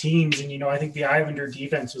both teams. And, I think the Islander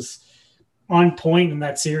defense was on point in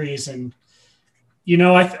that series. And,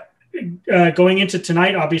 going into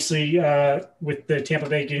tonight, obviously, with the Tampa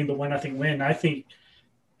Bay getting the 1-0 win, I think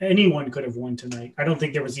anyone could have won tonight. I don't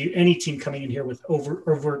think there was any team coming in here with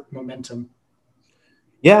overt momentum.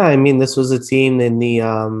 Yeah, this was a team in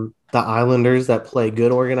the Islanders that play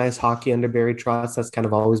good organized hockey under Barry Trotz. That's kind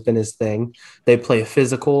of always been his thing. They play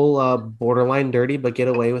physical, borderline dirty, but get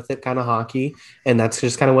away with it kind of hockey. And that's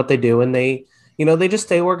just kind of what they do. And they they just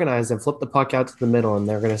stay organized and flip the puck out to the middle, and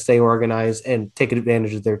they're going to stay organized and take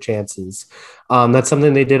advantage of their chances. That's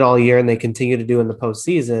something they did all year, and they continue to do in the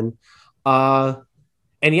postseason.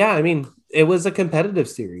 And yeah, I mean, it was a competitive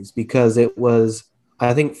series because it was,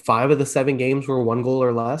 I think, 5 of the 7 games were 1 goal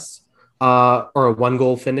or less, or 1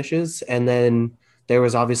 goal finishes, and then there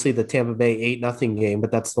was obviously the Tampa Bay 8-0 game,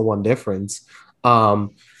 but that's the one difference.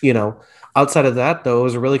 Um, you know, Outside of that, though, it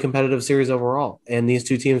was a really competitive series overall, and these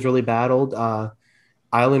two teams really battled.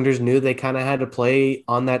 Islanders knew they kind of had to play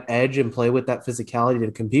on that edge and play with that physicality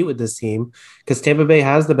to compete with this team because Tampa Bay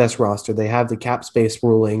has the best roster. They have the cap space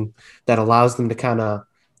ruling that allows them to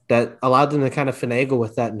allowed them to kind of finagle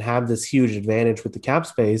with that and have this huge advantage with the cap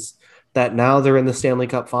space that now they're in the Stanley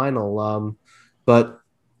Cup final. But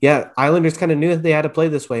yeah, Islanders kind of knew that they had to play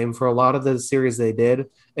this way, and for a lot of the series they did.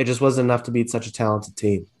 It just wasn't enough to beat such a talented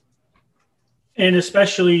team. And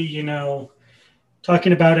especially,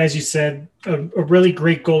 talking about, as you said, a really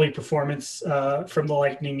great goalie performance from the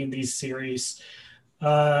Lightning in these series.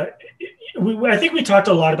 I think we talked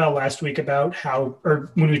a lot about last week about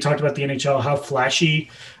when we talked about the NHL, how flashy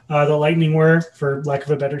the Lightning were, for lack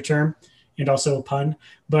of a better term, and also a pun.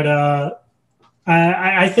 But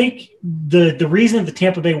I think the reason the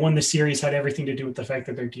Tampa Bay won the series had everything to do with the fact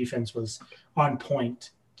that their defense was on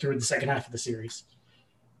point through the second half of the series.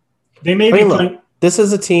 They may be playing. This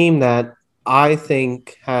is a team that I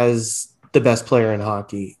think has the best player in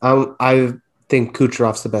hockey. I think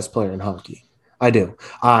Kucherov's the best player in hockey. I do.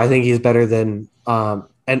 I think he's better than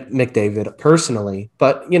McDavid personally.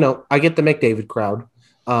 But, I get the McDavid crowd.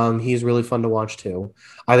 He's really fun to watch too.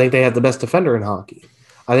 I think they have the best defender in hockey.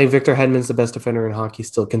 I think Victor Hedman's the best defender in hockey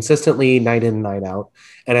still consistently night in and night out.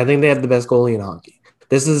 And I think they have the best goalie in hockey.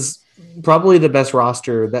 This is probably the best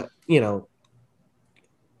roster that,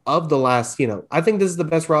 of the last, I think this is the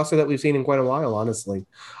best roster that we've seen in quite a while, honestly.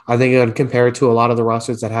 I think it would compare it to a lot of the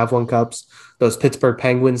rosters that have won cups. Those Pittsburgh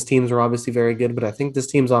Penguins teams are obviously very good, but I think this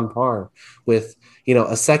team's on par with,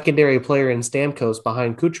 a secondary player in Stamkos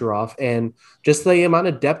behind Kucherov and just the amount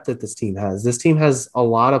of depth that this team has. This team has a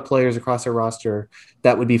lot of players across their roster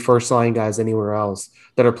that would be first-line guys anywhere else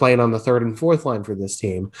that are playing on the third and fourth line for this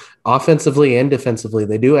team. Offensively and defensively,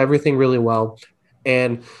 they do everything really well.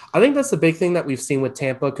 And I think that's the big thing that we've seen with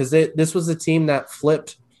Tampa because this was a team that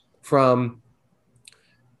flipped from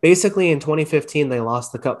basically in 2015, they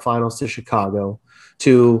lost the Cup Finals to Chicago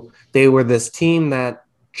to they were this team that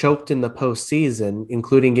choked in the postseason,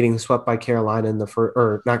 including getting swept by Carolina in the first,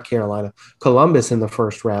 or not Carolina, Columbus in the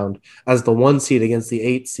first round as the 1 seed against the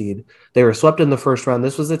 8 seed. They were swept in the first round.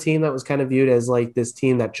 This was a team that was kind of viewed as like this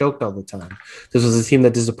team that choked all the time. This was a team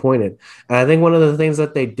that disappointed. And I think one of the things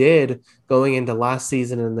that they did going into last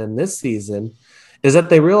season and then this season is that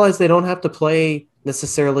they realized they don't have to play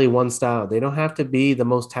necessarily one style. They don't have to be the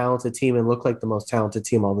most talented team and look like the most talented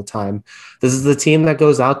team all the time. This is the team that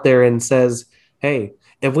goes out there and says, hey,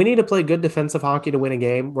 if we need to play good defensive hockey to win a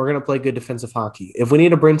game, we're going to play good defensive hockey. If we need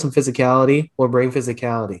to bring some physicality, we'll bring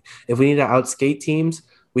physicality. If we need to outskate teams,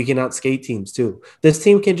 we can outskate teams too. This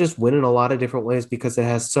team can just win in a lot of different ways because it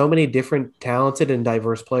has so many different talented and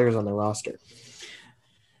diverse players on the roster.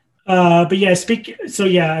 I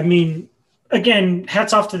mean, again,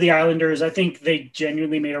 hats off to the Islanders. I think they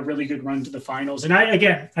genuinely made a really good run to the finals. And I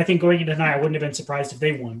think going into tonight, I wouldn't have been surprised if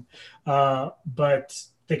they won. But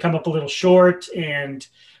they come up a little short. And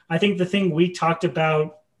I think the thing we talked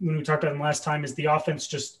about when we talked about them last time is the offense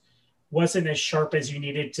just wasn't as sharp as you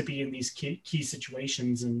needed to be in these key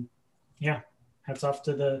situations. And yeah, hats off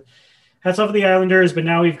to the Islanders. But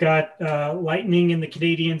now we've got Lightning and the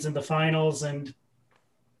Canadiens in the finals. And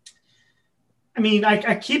I mean,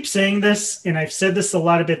 I keep saying this, and I've said this a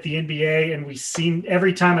lot about the NBA, and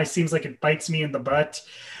every time it seems like it bites me in the butt.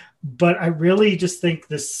 But I really just think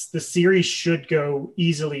the series should go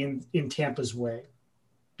easily in Tampa's way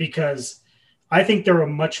because I think they're a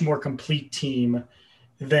much more complete team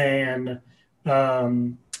than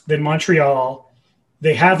Montreal.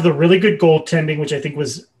 They have the really good goaltending, which I think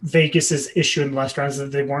was Vegas's issue in the last round, is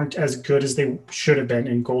that they weren't as good as they should have been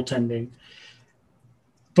in goaltending.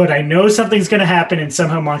 But I know something's going to happen, and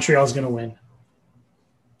somehow Montreal's going to win.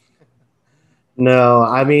 No,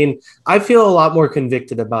 I mean, I feel a lot more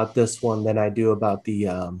convicted about this one than I do about the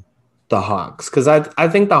Hawks because I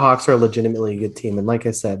think the Hawks are legitimately a good team, and like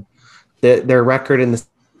I said, their record in the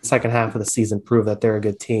second half of the season proved that they're a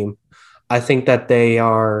good team. I think that they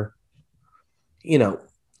are,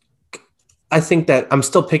 I think that I'm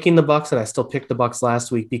still picking the Bucks, and I still picked the Bucks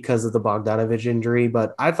last week because of the Bogdanovich injury.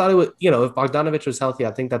 But I thought it would, if Bogdanovich was healthy,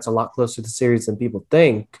 I think that's a lot closer to the series than people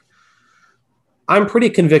think. I'm pretty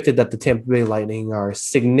convicted that the Tampa Bay Lightning are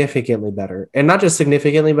significantly better, and not just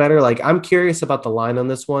significantly better. Like, I'm curious about the line on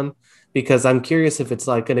this one because I'm curious if it's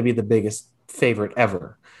like going to be the biggest favorite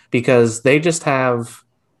ever because they just have.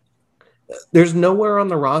 There's nowhere on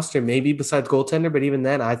the roster, maybe besides goaltender, but even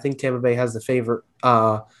then, I think Tampa Bay has the favorite.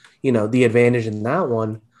 The advantage in that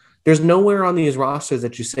one. There's nowhere on these rosters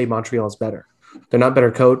that you say Montreal is better. They're not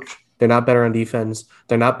better coached. They're not better on defense.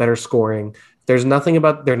 They're not better scoring. There's nothing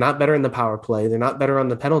about they're not better in the power play. They're not better on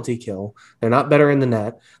the penalty kill. They're not better in the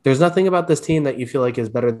net. There's nothing about this team that you feel like is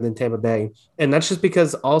better than Tampa Bay. And that's just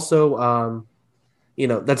because also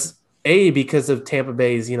that's because of Tampa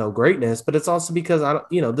Bay's, greatness, but it's also because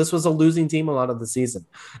this was a losing team a lot of the season.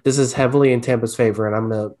 This is heavily in Tampa's favor, and I'm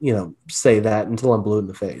gonna, say that until I'm blue in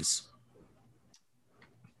the face.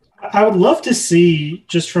 I would love to see,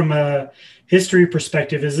 just from a history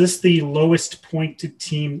perspective, is this the lowest pointed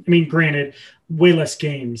team? I mean, granted, way less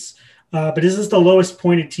games, but is this the lowest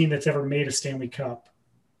pointed team that's ever made a Stanley Cup?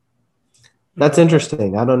 That's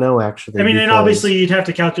interesting. I don't know, actually. I mean, and obviously you'd have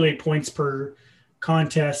to calculate points per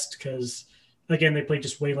contest because, again, they play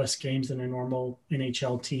just way less games than a normal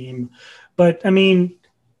NHL team. But, I mean,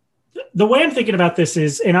 the way I'm thinking about this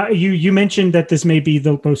is, and you mentioned that this may be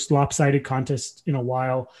the most lopsided contest in a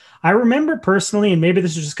while. I remember personally, and maybe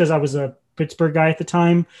this is just because I was a Pittsburgh guy at the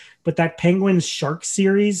time, but that Penguins Sharks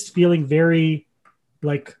series feeling very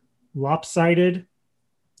like lopsided.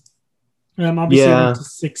 Obviously, it went to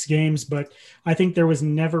 6 games, but I think there was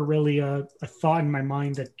never really a thought in my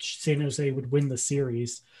mind that San Jose would win the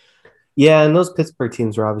series. Yeah, and those Pittsburgh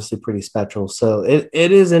teams are obviously pretty special. So it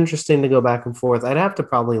is interesting to go back and forth. I'd have to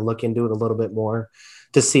probably look into it a little bit more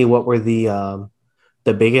to see what were the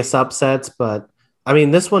biggest upsets. But, I mean,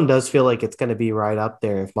 this one does feel like it's going to be right up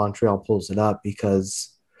there if Montreal pulls it up because,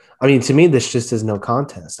 I mean, to me, this just is no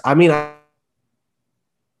contest. I mean,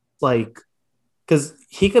 because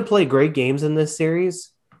he could play great games in this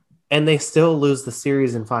series and they still lose the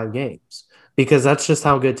series in 5 games because that's just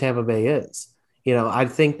how good Tampa Bay is. I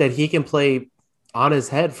think that he can play on his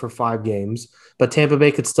head for 5 games, but Tampa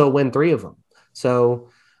Bay could still win 3 of them. So,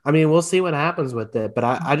 I mean, we'll see what happens with it, but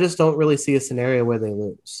I just don't really see a scenario where they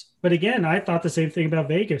lose. But again, I thought the same thing about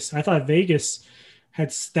Vegas. I thought Vegas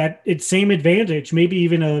had that same advantage, maybe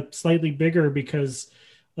even a slightly bigger because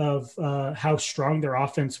of how strong their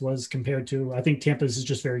offense was compared to, I think Tampa's is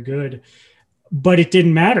just very good. But it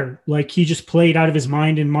didn't matter. Like, he just played out of his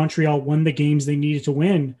mind and Montreal won the games they needed to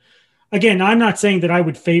win. Again, I'm not saying that I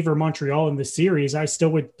would favor Montreal in this series. I still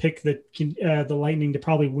would pick the Lightning to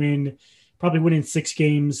probably win in 6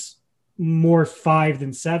 games, more 5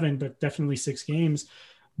 than 7, but definitely 6 games.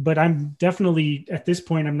 But I'm definitely, at this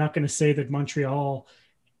point, I'm not going to say that Montreal,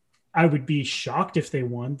 I would be shocked if they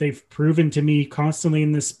won. They've proven to me constantly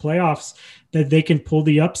in this playoffs that they can pull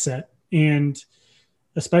the upset. And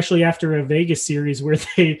especially after a Vegas series where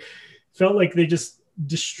they felt like they just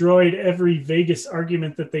destroyed every Vegas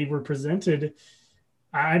argument that they were presented.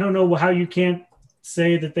 I don't know how you can't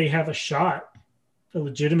say that they have a shot, a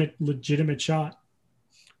legitimate shot.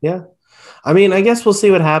 Yeah. I mean, I guess we'll see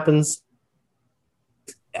what happens.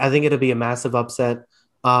 I think it'll be a massive upset.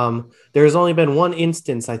 There's only been one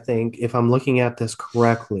instance, I think, if I'm looking at this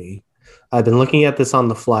correctly. I've been looking at this on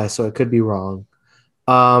the fly, so I could be wrong.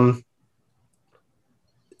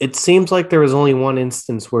 It seems like there was only one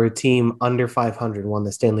instance where a team under 500 won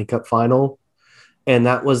the Stanley Cup final, and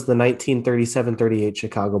that was the 1937-38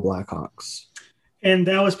 Chicago Blackhawks. And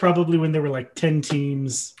that was probably when there were like 10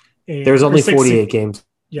 teams. There was only 48 games.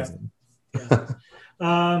 Yeah.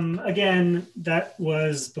 Again, that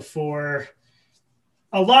was before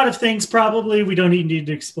a lot of things probably. We don't even need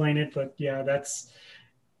to explain it, but yeah, that's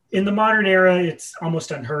in the modern era, it's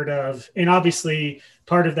almost unheard of. And obviously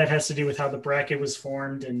part of that has to do with how the bracket was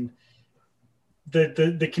formed, and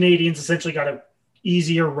the Canadians essentially got an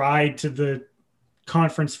easier ride to the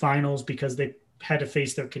conference finals because they had to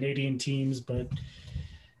face their Canadian teams. But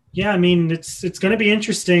yeah, I mean, it's going to be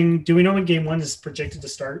interesting. Do we know when game 1 is projected to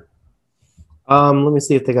start? Let me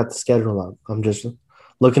see if they got the schedule up. I'm just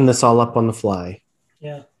looking this all up on the fly.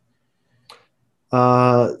 Yeah.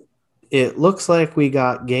 It looks like we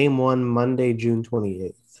got game 1 Monday, June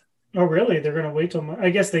 28th. Oh, really? They're going to wait till I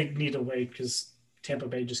guess they need to wait because Tampa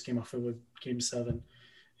Bay just came off of a game 7.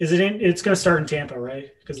 Is it in? It's going to start in Tampa, right?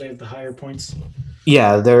 Because they have the higher points.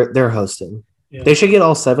 Yeah, they're hosting. Yeah. They should get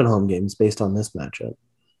all 7 home games based on this matchup.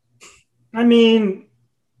 I mean,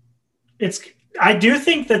 I do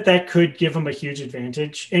think that could give them a huge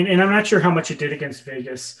advantage, and I'm not sure how much it did against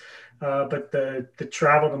Vegas, but the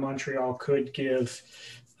travel to Montreal could give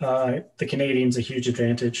the Canadians a huge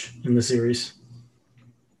advantage in the series.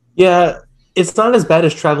 Yeah, It's not as bad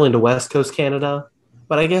as traveling to West Coast Canada,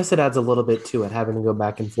 but I guess it adds a little bit to it having to go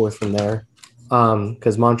back and forth from there.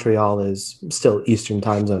 Because Montreal is still Eastern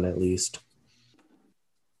time zone at least.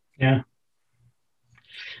 Yeah.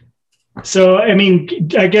 So, I mean,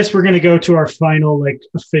 I guess we're going to go to our final, like,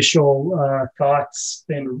 official thoughts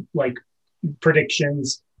and like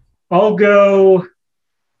predictions. I'll go.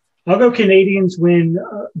 I'll go. Canadians win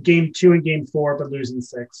game 2 and game 4, but lose in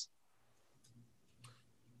 6.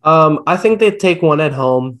 I think they take one at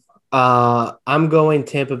home. I'm going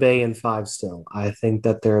Tampa Bay in 5 still. I think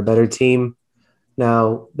that they're a better team.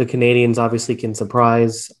 Now, the Canadians obviously can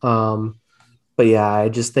surprise. But yeah, I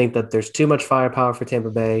just think that there's too much firepower for Tampa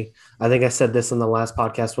Bay. I think I said this in the last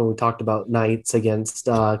podcast when we talked about Knights against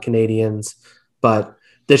Canadians, but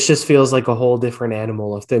this just feels like a whole different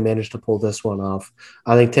animal if they manage to pull this one off.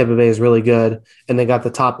 I think Tampa Bay is really good, and they got the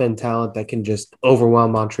top end talent that can just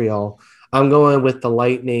overwhelm Montreal. I'm going with the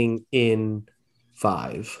Lightning in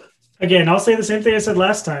 5. Again, I'll say the same thing I said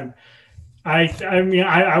last time.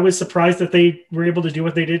 I was surprised that they were able to do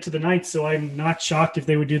what they did to the Knights, so I'm not shocked if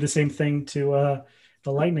they would do the same thing to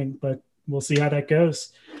the Lightning, but we'll see how that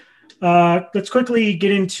goes. Let's quickly get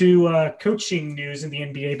into coaching news in the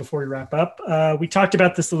NBA before we wrap up. We talked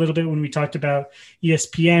about this a little bit when we talked about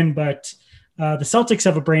ESPN, but the Celtics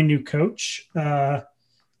have a brand new coach.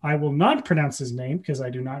 I will not pronounce his name because I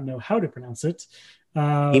do not know how to pronounce it.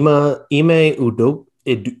 Ime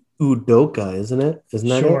Udoka, isn't it? Isn't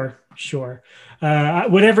that it? Sure.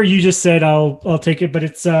 Whatever you just said, I'll take it. But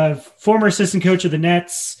it's former assistant coach of the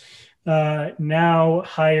Nets, now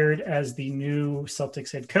hired as the new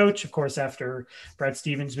Celtics head coach. Of course, after Brad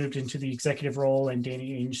Stevens moved into the executive role and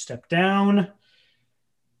Danny Ainge stepped down.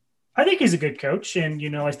 I think he's a good coach,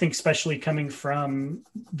 and I think especially coming from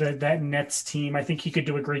that Nets team, I think he could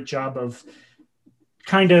do a great job of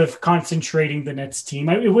kind of concentrating the Nets team.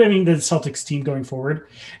 I mean, the Celtics team going forward.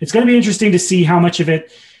 It's going to be interesting to see how much of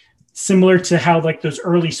it, similar to how like those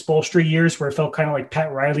early Spoelstra years where it felt kind of like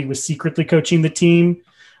Pat Riley was secretly coaching the team.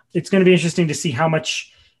 It's going to be interesting to see how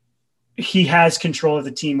much he has control of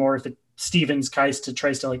the team or if Stevens tries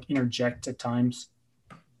to like interject at times.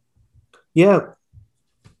 Yeah.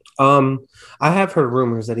 I have heard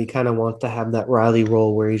rumors that he kind of wants to have that Riley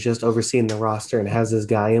role where he's just overseeing the roster and has his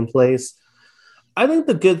guy in place. I think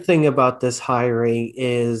the good thing about this hiring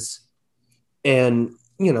is, and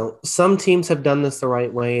some teams have done this the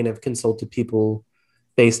right way and have consulted people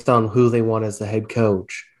based on who they want as the head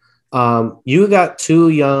coach. You got 2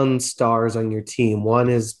 young stars on your team. One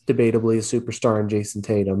is debatably a superstar in Jason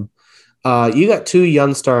Tatum. You got 2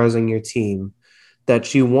 young stars on your team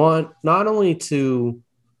that you want not only to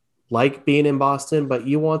like being in Boston, but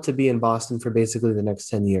you want to be in Boston for basically the next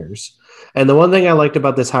 10 years. And the one thing I liked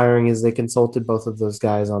about this hiring is they consulted both of those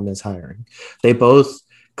guys on this hiring. They both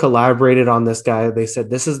collaborated on this guy. They said,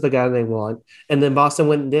 this is the guy they want. And then Boston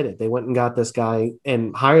went and did it. They went and got this guy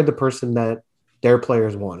and hired the person that their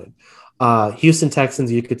players wanted. Houston Texans,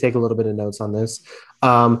 you could take a little bit of notes on this.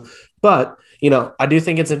 But, I do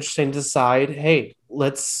think it's interesting to decide, hey,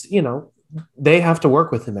 let's, they have to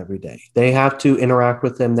work with him every day. They have to interact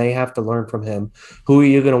with him. They have to learn from him. Who are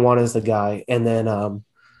you going to want as the guy? And then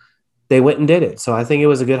they went and did it. So I think it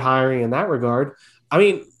was a good hiring in that regard. I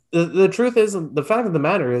mean, the truth is, the fact of the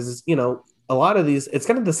matter is, a lot of these, it's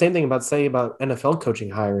kind of the same thing about NFL coaching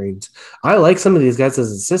hirings. I like some of these guys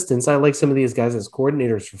as assistants. I like some of these guys as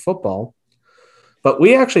coordinators for football. But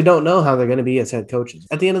we actually don't know how they're going to be as head coaches.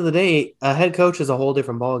 At the end of the day, a head coach is a whole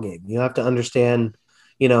different ballgame. You have to understand,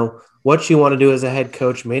 what you want to do as a head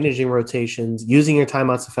coach, managing rotations, using your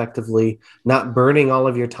timeouts effectively, not burning all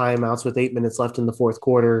of your timeouts with 8 minutes left in the fourth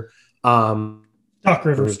quarter. Doc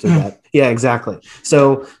Rivers did that. Yeah, exactly.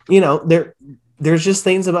 So, there's just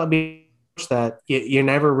things about being that you're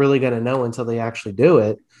never really going to know until they actually do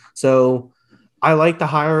it. So I like the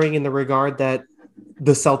hiring in the regard that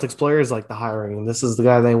the Celtics players like the hiring, and this is the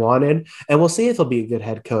guy they wanted. And we'll see if he'll be a good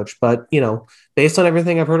head coach. But, based on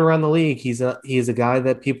everything I've heard around the league, he's a guy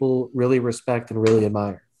that people really respect and really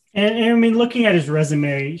admire. And I mean, looking at his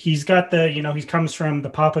resume, he's got he comes from the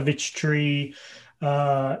Popovich tree.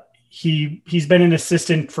 He's been an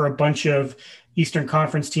assistant for a bunch of Eastern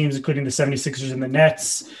Conference teams, including the 76ers and the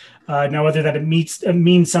Nets. Now, whether that it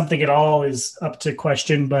means something at all is up to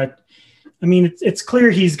question, but I mean, it's clear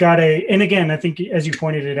he's got and again, I think as you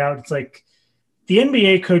pointed it out, it's like the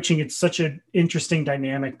NBA coaching, it's such an interesting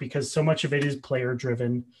dynamic because so much of it is player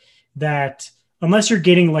driven that unless you're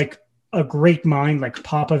getting like a great mind like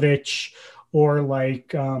Popovich or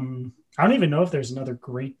like, I don't even know if there's another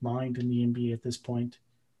great mind in the NBA at this point.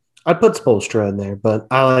 I'd put Spoelstra in there, but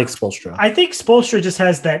I like Spoelstra. I think Spoelstra just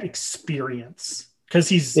has that experience. because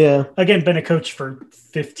he's Yeah. again been a coach for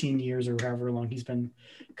 15 years or however long he's been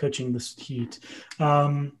coaching this Heat.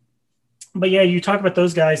 But yeah, you talk about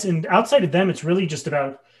those guys, and outside of them, it's really just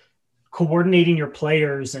about coordinating your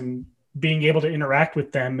players and being able to interact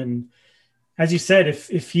with them. And as you said,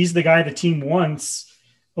 if he's the guy the team wants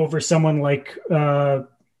over someone like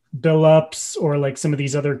Billups or like some of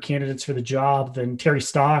these other candidates for the job, then Terry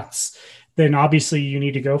Stotts, then obviously you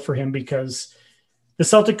need to go for him because the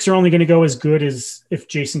Celtics are only going to go as good as if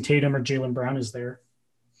Jason Tatum or Jaylen Brown is there.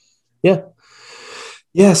 Yeah.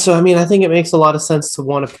 Yeah, so I mean, I think it makes a lot of sense to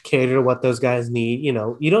want to cater to what those guys need. You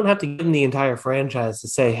know, you don't have to give them the entire franchise to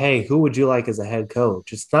say, "Hey, who would you like as a head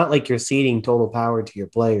coach?" It's not like you're ceding total power to your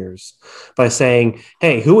players by saying,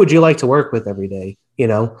 "Hey, who would you like to work with every day?" You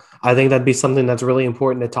know, I think that'd be something that's really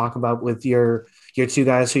important to talk about with your two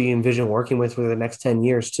guys who you envision working with for the next 10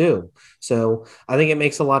 years too. So I think it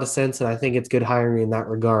makes a lot of sense, and I think it's good hiring in that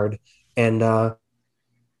regard. And for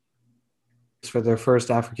their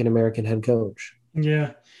first African American head coach.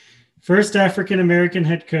 Yeah. First African American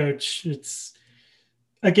head coach. It's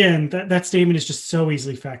again, that statement is just so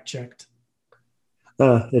easily fact checked.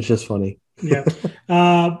 It's just funny. Yeah.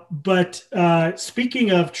 But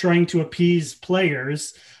speaking of trying to appease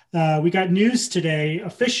players, we got news today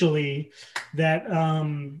officially that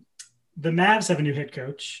the Mavs have a new head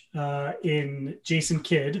coach in Jason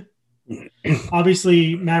Kidd.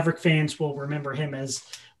 Obviously, Maverick fans will remember him as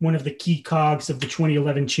one of the key cogs of the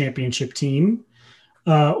 2011 championship team,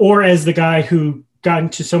 or as the guy who got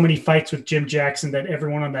into so many fights with Jim Jackson that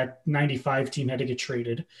everyone on that 95 team had to get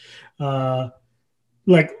traded.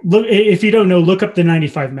 Look, if you don't know, look up the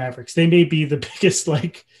 95 Mavericks. They may be the biggest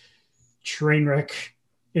train wreck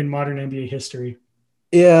in modern NBA history.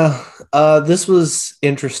 Yeah, this was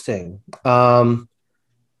interesting. I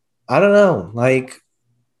don't know.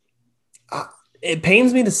 It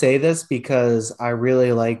pains me to say this because I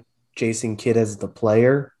really like Jason Kidd as the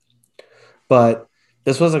player, but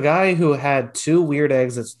this was a guy who had two weird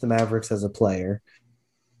exits to the Mavericks as a player,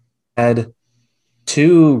 had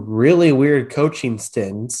two really weird coaching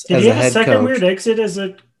stints Did as he a have a head second coach. weird exit as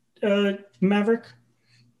a Maverick?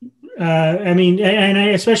 I mean, and I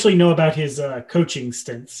especially know about his coaching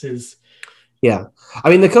stints. Yeah. I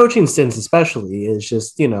mean, the coaching stints especially is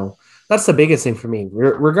just, that's the biggest thing for me,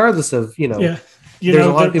 regardless of, Yeah, there's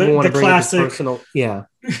a lot of people who want to bring classic. up his personal. Yeah.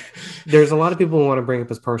 There's a lot of people who want to bring up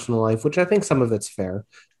his personal life, which I think some of it's fair.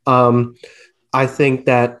 I think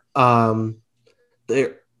that a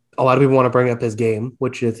lot of people want to bring up his game,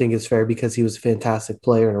 which I think is fair because he was a fantastic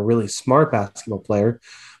player and a really smart basketball player.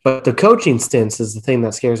 But the coaching stints is the thing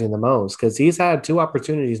that scares me the most because he's had two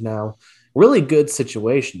opportunities now, really good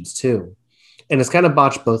situations too. And it's kind of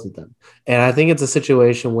botched both of them. And I think it's a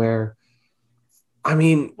situation where, I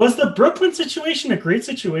mean, was the Brooklyn situation a great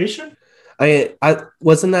situation? I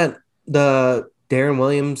wasn't that the Darren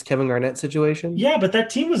Williams, Kevin Garnett situation? Yeah, but that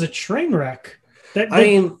team was a train wreck.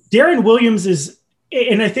 Darren Williams is,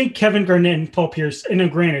 and I think Kevin Garnett and Paul Pierce,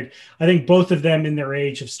 and granted, I think both of them in their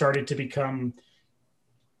age have started to become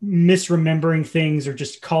misremembering things or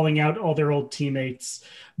just calling out all their old teammates.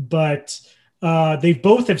 But they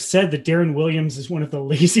both have said that Darren Williams is one of the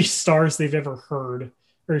laziest stars they've ever heard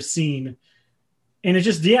or seen. And it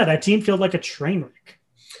just, that team felt like a train wreck.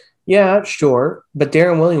 Yeah, sure. But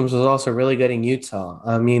Darren Williams was also really good in Utah.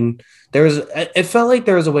 I mean, it felt like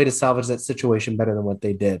there was a way to salvage that situation better than what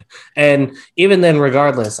they did. And even then,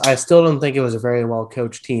 regardless, I still don't think it was a very well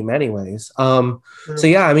coached team anyways. So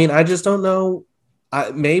yeah, I mean, I just don't know.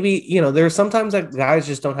 Maybe, there's sometimes that guys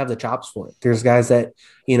just don't have the chops for it. There's guys that,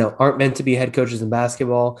 aren't meant to be head coaches in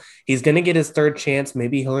basketball. He's going to get his third chance.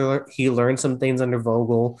 Maybe he learned some things under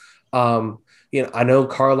Vogel. I know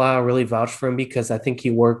Carlisle really vouched for him because I think he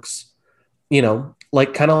works,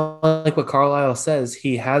 kind of like what Carlisle says,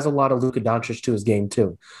 he has a lot of Luka Doncic to his game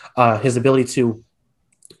too. His ability to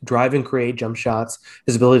drive and create jump shots,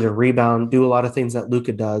 his ability to rebound, do a lot of things that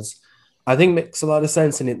Luka does, I think makes a lot of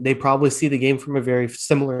sense. And they probably see the game from a very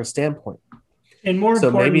similar standpoint. And more so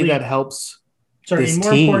importantly, maybe that helps this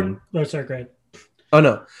team. Oh, sorry, go ahead. Oh,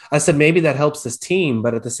 no. I said maybe that helps this team,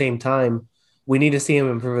 but at the same time, we need to see him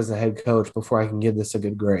improve as a head coach before I can give this a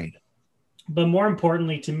good grade. But more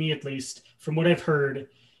importantly, to me at least, from what I've heard,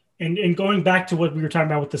 and going back to what we were talking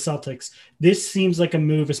about with the Celtics, this seems like a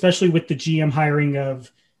move, especially with the GM hiring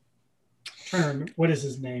of, what is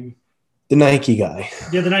his name? The Nike guy.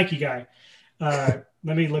 Yeah, the Nike guy. Let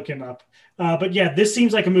me look him up. But yeah, this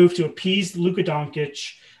seems like a move to appease Luka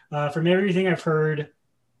Doncic. From everything I've heard,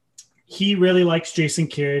 he really likes Jason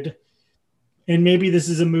Kidd. And maybe this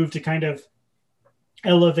is a move to kind of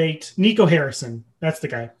elevate Nico Harrison. That's the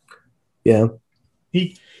guy. Yeah.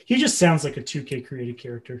 He just sounds like a 2K created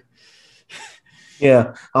character.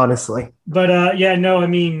 Yeah, honestly. But yeah, no, I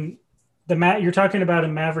mean you're talking about a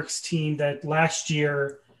Mavericks team that last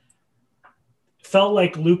year felt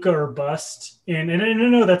like Luka or bust, and I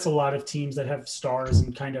know that's a lot of teams that have stars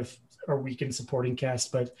and kind of are weak in supporting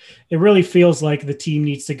cast, but it really feels like the team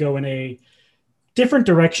needs to go in a different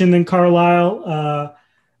direction than Carlisle.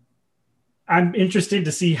 I'm interested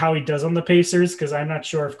to see how he does on the Pacers because I'm not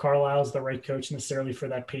sure if Carlisle is the right coach necessarily for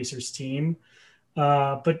that Pacers team.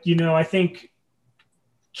 But I think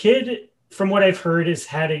Kidd, from what I've heard, has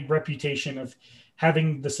had a reputation of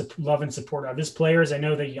having the love and support of his players. I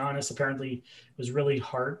know that Giannis apparently was really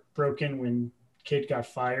heartbroken when Kidd got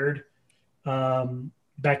fired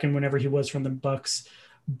back in whenever he was from the Bucks.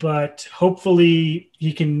 But hopefully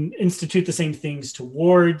he can institute the same things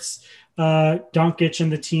towards Doncic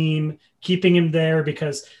and the team, keeping him there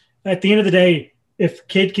because at the end of the day, if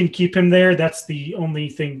Kidd can keep him there, that's the only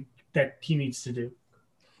thing that he needs to do.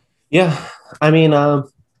 Yeah, I mean,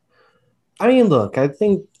 look, I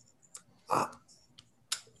think uh,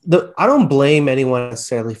 I don't blame anyone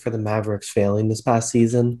necessarily for the Mavericks failing this past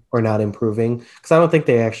season or not improving because I don't think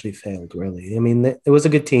they actually failed really. I mean, it was a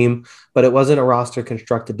good team, but it wasn't a roster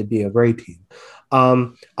constructed to be a great team.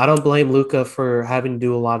 I don't blame Luka for having to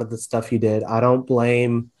do a lot of the stuff he did. I don't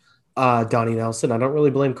blame Donnie Nelson. I don't really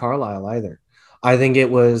blame Carlisle either. I think it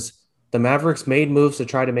was the Mavericks made moves to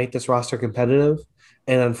try to make this roster competitive.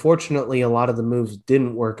 And unfortunately, a lot of the moves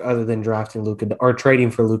didn't work other than drafting Luka or trading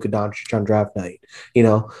for Luka Doncic on draft night. You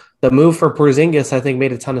know, the move for Porzingis, I think,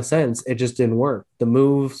 made a ton of sense. It just didn't work. The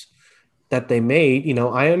moves that they made,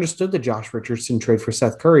 I understood the Josh Richardson trade for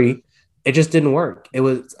Seth Curry. It just didn't work. It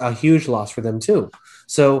was a huge loss for them, too.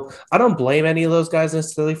 So I don't blame any of those guys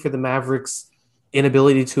necessarily for the Mavericks'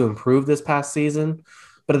 inability to improve this past season.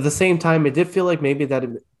 But at the same time, it did feel like maybe that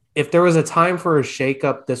if there was a time for a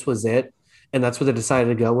shakeup, this was it. And that's what they decided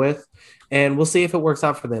to go with. And we'll see if it works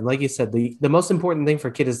out for them. Like you said, the most important thing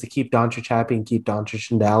for Kidd is to keep Doncic happy and keep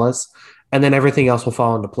Doncic in Dallas. And then everything else will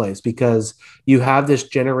fall into place because you have this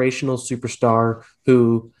generational superstar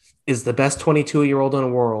who is the best 22-year-old in the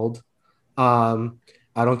world. I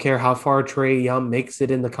don't care how far Trae Young makes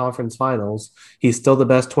it in the conference finals. He's still the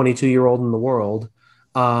best 22-year-old in the world.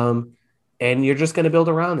 And you're just going to build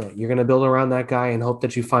around it. You're going to build around that guy and hope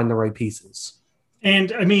that you find the right pieces.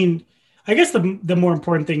 And I mean, I guess the more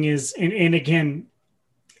important thing is, and again,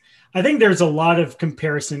 I think there's a lot of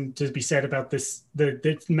comparison to be said about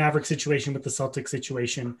the Maverick situation with the Celtics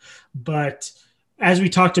situation. But as we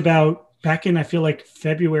talked about back in, I feel like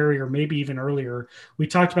February or maybe even earlier, we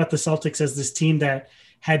talked about the Celtics as this team that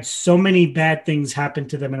had so many bad things happen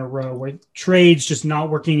to them in a row, where trades just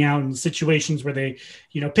not working out, and situations where they,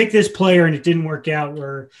 pick this player and it didn't work out,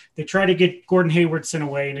 where they try to get Gordon Hayward sent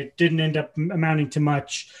away and it didn't end up amounting to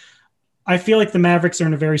much. I feel like the Mavericks are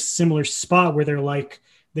in a very similar spot where they're like,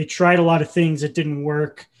 they tried a lot of things, it didn't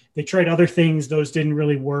work. They tried other things, those didn't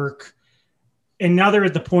really work. And now they're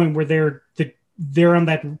at the point where they're on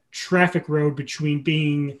that traffic road between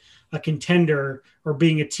being a contender or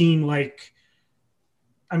being a team like,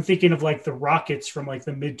 I'm thinking of like the Rockets from like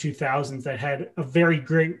the mid 2000s that had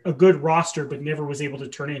a good roster, but never was able to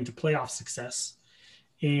turn it into playoff success.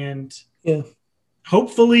 And yeah,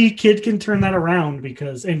 hopefully Kidd can turn that around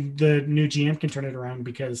and the new GM can turn it around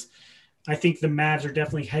because I think the Mavs are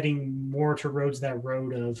definitely heading more towards that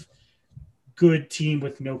road of good team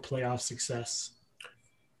with no playoff success.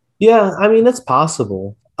 Yeah, I mean, it's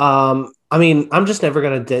possible. I'm just never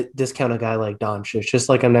going to discount a guy like Doncic, just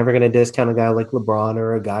like I'm never going to discount a guy like LeBron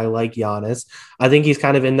or a guy like Giannis. I think he's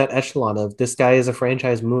kind of in that echelon of this guy is a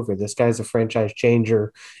franchise mover. This guy's a franchise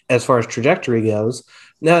changer as far as trajectory goes.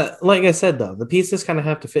 Now, like I said, though, the pieces kind of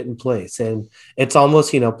have to fit in place. And it's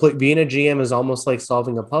almost, being a GM is almost like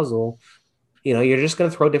solving a puzzle. You're just going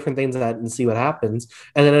to throw different things at it and see what happens.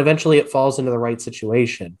 And then eventually it falls into the right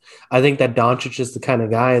situation. I think that Doncic is the kind of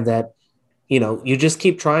guy that, you just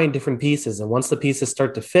keep trying different pieces. And once the pieces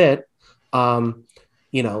start to fit, I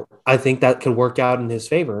think that could work out in his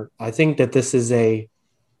favor. I think that this is an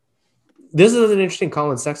interesting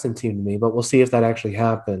Colin Sexton team to me, but we'll see if that actually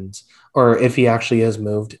happens or if he actually is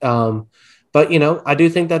moved. But, I do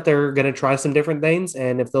think that they're going to try some different things.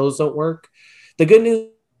 And if those don't work, the good news,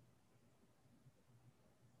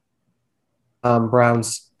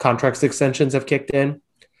 Brown's contract extensions have kicked in.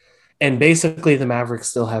 And basically, the Mavericks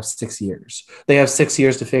still have 6 years. They have 6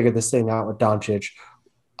 years to figure this thing out with Doncic,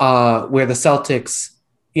 where the Celtics,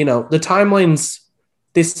 the timelines,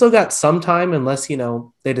 they still got some time unless,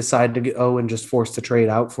 they decide to go and just force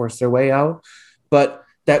their way out. But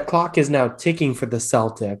that clock is now ticking for the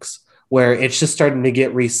Celtics, where it's just starting to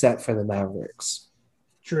get reset for the Mavericks.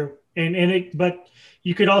 True. But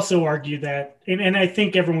you could also argue that, and I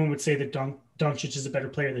think everyone would say that Doncic is a better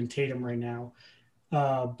player than Tatum right now.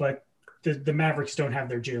 But the Mavericks don't have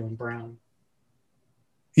their Jaylen Brown.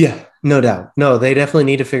 Yeah, no doubt. No, they definitely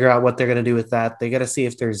need to figure out what they're going to do with that. They got to see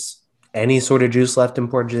if there's any sort of juice left in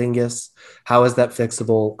Porzingis. How is that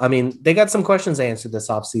fixable? I mean, they got some questions to answer this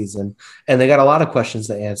offseason, and they got a lot of questions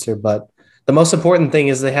to answer. But the most important thing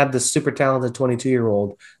is they have this super talented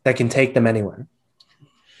 22-year-old that can take them anywhere.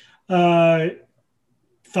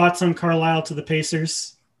 Thoughts on Carlisle to the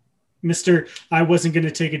Pacers? Mr. I wasn't going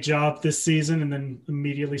to take a job this season and then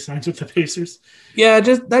immediately signs with the Pacers. Yeah,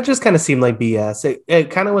 that just kind of seemed like BS. It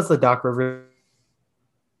kind of was the Doc Rivers.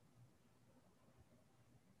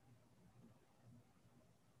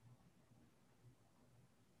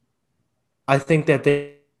 I think that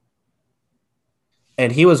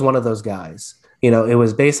and he was one of those guys. It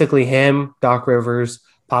was basically him, Doc Rivers,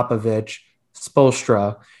 Popovich,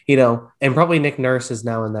 Spoelstra, and probably Nick Nurse is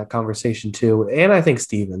now in that conversation too. And I think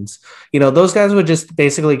Stevens, those guys would just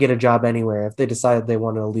basically get a job anywhere if they decided they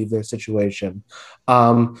wanted to leave their situation.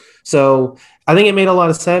 So I think it made a lot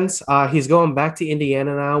of sense. He's going back to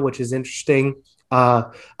Indiana now, which is interesting.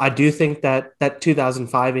 I do think that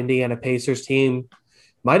 2005 Indiana Pacers team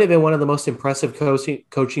might have been one of the most impressive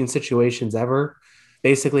coaching situations ever.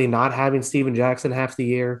 Basically, not having Steven Jackson half the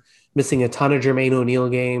year, missing a ton of Jermaine O'Neal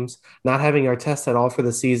games, not having Artest at all for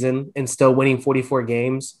the season, and still winning 44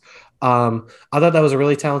 games. I thought that was a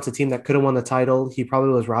really talented team that could have won the title. He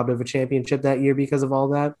probably was robbed of a championship that year because of all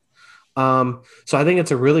that. So I think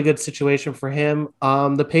it's a really good situation for him.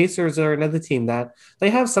 The Pacers are another team that they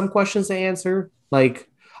have some questions to answer. Like,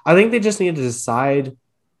 I think they just need to decide,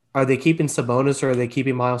 are they keeping Sabonis or are they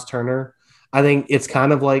keeping Miles Turner? I think it's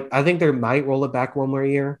kind of like, I think they might roll it back one more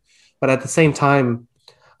year, but at the same time,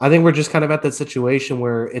 I think we're just kind of at that situation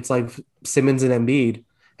where it's like Simmons and Embiid.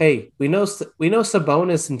 Hey, we know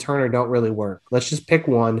Sabonis and Turner don't really work. Let's just pick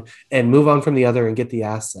one and move on from the other and get the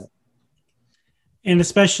asset. And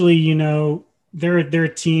especially, they're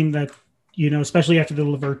a team that, especially after the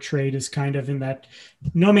LeVert trade, is kind of in that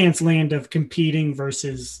no man's land of competing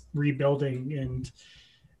versus rebuilding. And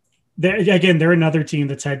they're another team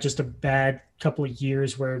that's had just a bad couple of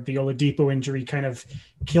years where the Oladipo injury kind of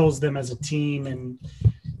kills them as a team. And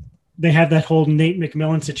they have that whole Nate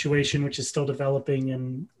McMillan situation, which is still developing.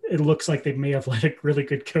 And it looks like they may have let a really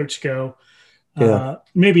good coach go,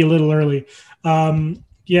 maybe a little early. But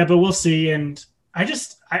we'll see. And I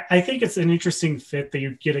think it's an interesting fit that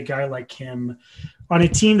you get a guy like him on a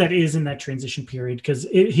team that is in that transition period, because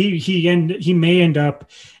he may end up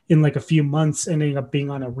in like a few months ending up being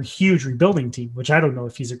on a huge rebuilding team, which I don't know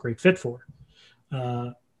if he's a great fit for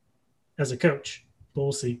as a coach, but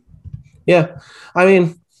we'll see. Yeah. I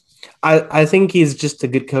mean, I think he's just a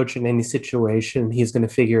good coach in any situation. He's going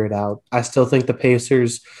to figure it out. I still think the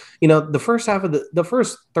Pacers, the first half of the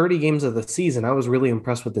first 30 games of the season, I was really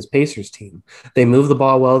impressed with this Pacers team. They move the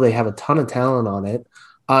ball well. They have a ton of talent on it.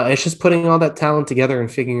 It's just putting all that talent together and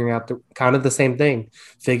figuring out the same thing,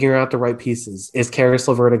 figuring out the right pieces. Is Caris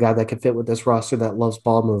LeVert a guy that can fit with this roster that loves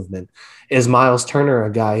ball movement? Is Miles Turner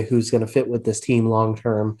a guy who's going to fit with this team long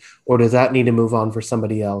term, or does that need to move on for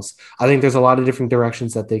somebody else? I think there's a lot of different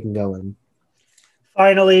directions that they can go in.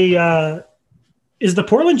 Finally, is the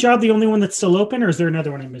Portland job the only one that's still open, or is there another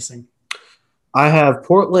one I'm missing? I have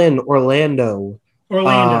Portland, Orlando,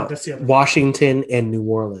 that's the other Washington, and New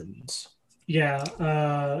Orleans. Yeah.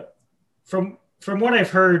 From what I've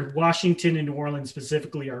heard, Washington and New Orleans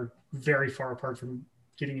specifically are very far apart from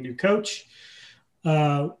getting a new coach.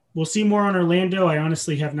 We'll see more on Orlando. I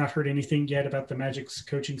honestly have not heard anything yet about the Magic's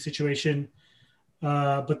coaching situation.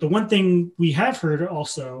 But the one thing we have heard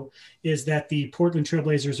also is that the Portland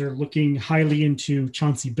Trailblazers are looking highly into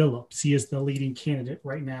Chauncey Billups. He is the leading candidate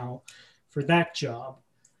right now for that job.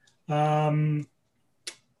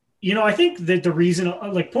 I think that the reason,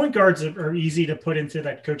 like, point guards are easy to put into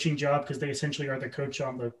that coaching job because they essentially are the coach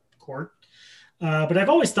on the court. But I've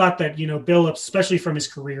always thought that, Billups, especially from his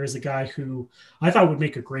career, is a guy who I thought would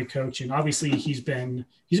make a great coach. And obviously he's been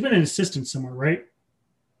an assistant somewhere, right?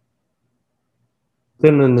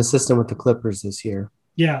 Been an assistant with the Clippers this year.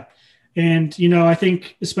 Yeah. And, I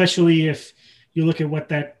think especially if you look at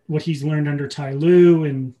what he's learned under Ty Lue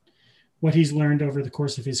and what he's learned over the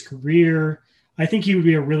course of his career, I think he would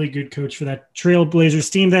be a really good coach for that Trailblazers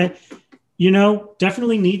team that,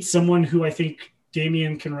 definitely needs someone who I think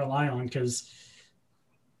Damian can rely on, because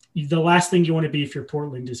the last thing you want to be if you're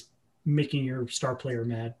Portland is making your star player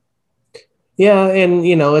mad. Yeah, and,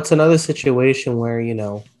 it's another situation where,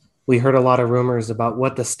 we heard a lot of rumors about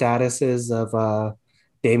what the status is of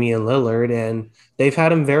Damian Lillard, and they've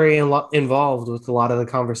had him very involved with a lot of the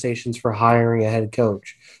conversations for hiring a head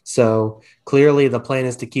coach. So clearly, the plan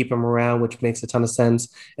is to keep him around, which makes a ton of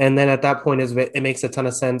sense. And then at that point, it makes a ton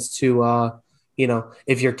of sense to,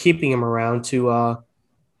 if you're keeping him around, to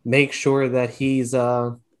make sure that he's,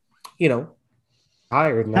 you know,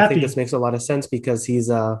 hired. And I think this Happy. makes a lot of sense because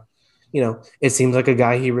he's, it seems like a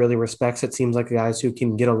guy he really respects. It seems like guys who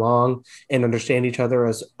can get along and understand each other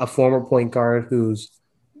as a former point guard who's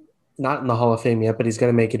not in the Hall of Fame yet, but he's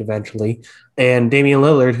going to make it eventually. And Damian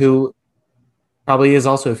Lillard, who probably is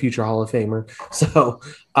also a future Hall of Famer. So,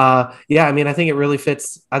 yeah, I mean, I think it really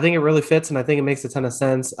fits. I think it really fits, and I think it makes a ton of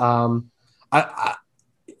sense. I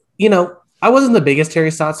I wasn't the biggest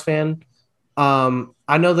Terry Stotts fan.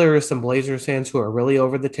 I know there are some Blazers fans who are really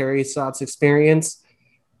over the Terry Stotts experience.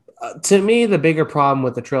 To me, the bigger problem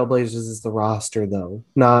with the Trailblazers is the roster, though,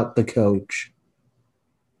 not the coach.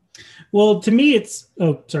 Well, to me, it's.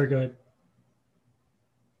 Oh, sorry. Go ahead.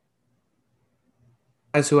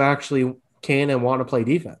 Guys who actually can and want to play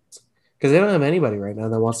defense because they don't have anybody right now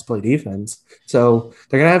that wants to play defense. So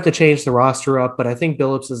they're going to have to change the roster up, but I think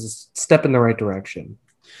Billups is a step in the right direction.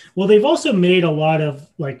 Well, they've also made a lot of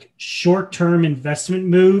like short-term investment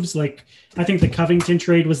moves. Like I think the Covington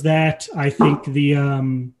trade was that. I think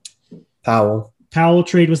the Powell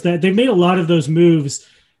trade was that. They've made a lot of those moves,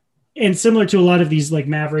 and similar to a lot of these like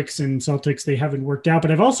Mavericks and Celtics, they haven't worked out.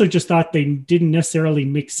 But I've also just thought they didn't necessarily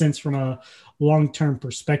make sense from a long-term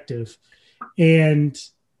perspective. And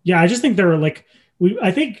yeah, I just think they're like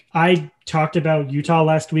I think I talked about Utah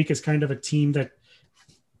last week as kind of a team that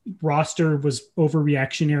roster was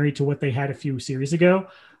overreactionary to what they had a few series ago.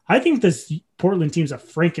 I think this Portland team's a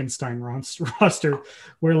Frankenstein roster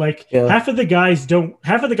where like half of the guys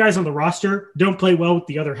on the roster don't play well with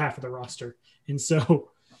the other half of the roster. And so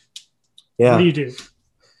what do you do?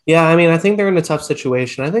 Yeah, I mean, I think they're in a tough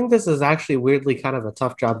situation. I think this is actually weirdly kind of a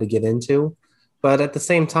tough job to get into. But at the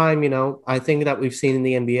same time, I think that we've seen in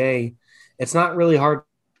the NBA, it's not really hard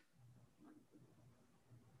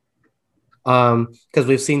because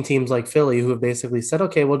we've seen teams like Philly who have basically said,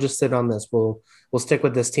 okay, we'll just sit on this. We'll stick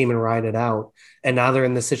with this team and ride it out. And now they're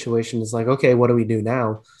in this situation. It's like, okay, what do we do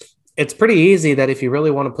now? It's pretty easy that if you really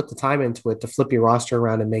want to put the time into it to flip your roster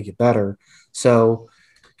around and make it better. So,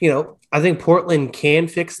 I think Portland can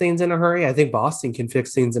fix things in a hurry. I think Boston can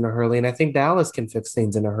fix things in a hurry. And I think Dallas can fix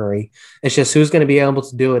things in a hurry. It's just who's going to be able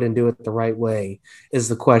to do it and do it the right way is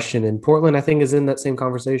the question. And Portland, I think, is in that same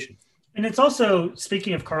conversation. And it's also,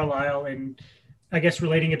 speaking of Carlisle, and I guess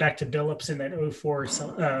relating it back to Billups and that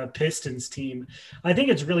 04 Pistons team, I think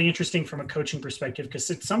it's really interesting from a coaching perspective because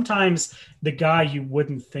it's sometimes the guy you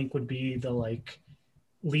wouldn't think would be the like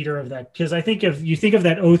leader of that. Because I think if you think of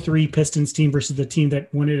that 03 Pistons team versus the team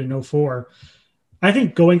that won it in 04, I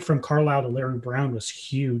think going from Carlisle to Larry Brown was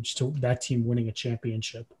huge to that team winning a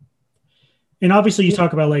championship. And obviously you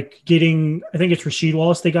talk about like getting, I think it's Rasheed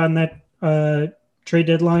Wallace they got in that trade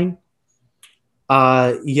deadline.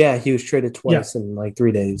 Yeah, he was traded twice in like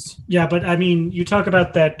 3 days. Yeah, but I mean, you talk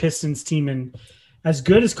about that Pistons team, and as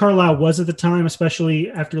good as Carlisle was at the time,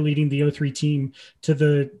 especially after leading the 03 team to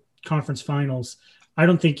the conference finals, I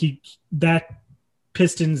don't think that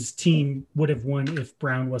Pistons team would have won if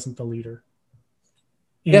Brown wasn't the leader.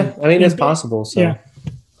 I mean, it's possible. So, yeah.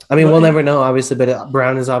 I mean, we'll never know, obviously, but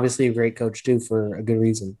Brown is obviously a great coach too for a good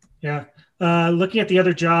reason. Yeah. Looking at the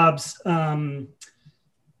other jobs,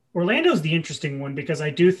 Orlando's the interesting one because I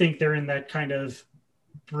do think they're in that kind of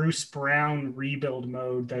Bruce Brown rebuild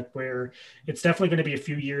mode where it's definitely going to be a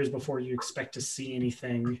few years before you expect to see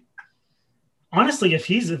anything. Honestly, if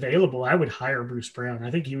he's available, I would hire Bruce Brown. I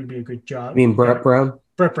think he would be a good job. I mean, Brett Brown?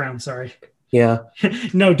 Brett Brown, sorry. Yeah.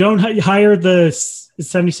 No, don't hire the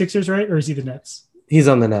 76ers, right? Or is he the Nets? He's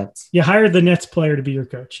on the Nets. Yeah, hire the Nets player to be your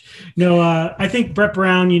coach. No, I think Brett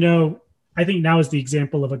Brown, I think now is the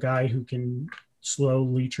example of a guy who can –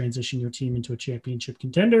 slowly transition your team into a championship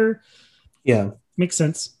contender. Yeah. Makes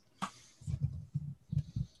sense.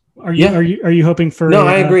 Are you hoping for No,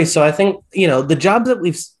 I agree. So I think, the jobs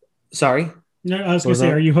that sorry. No, I was going to say,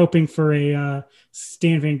 are you hoping for a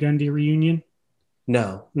Stan Van Gundy reunion?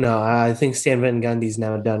 No, I think Stan Van Gundy's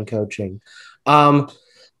now done coaching.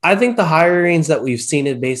 I think the hirings that we've seen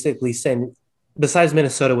it basically send, besides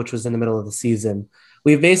Minnesota, which was in the middle of the season,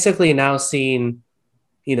 we've basically now seen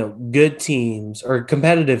good teams or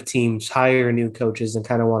competitive teams hire new coaches and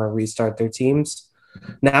kind of want to restart their teams.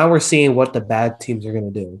 Now we're seeing what the bad teams are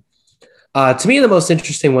going to do. To me, the most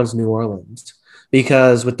interesting one's New Orleans,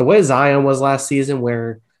 because with the way Zion was last season,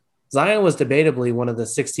 where Zion was debatably one of the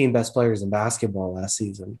 16 best players in basketball last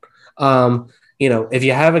season, if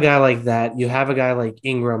you have a guy like that, you have a guy like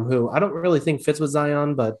Ingram, who I don't really think fits with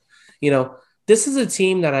Zion, but this is a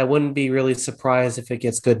team that I wouldn't be really surprised if it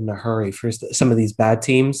gets good in a hurry for some of these bad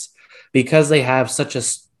teams, because they have such a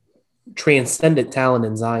transcendent talent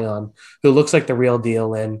in Zion, who looks like the real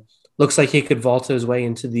deal and looks like he could vault his way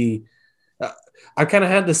into the. I've kind of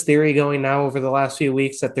had this theory going now over the last few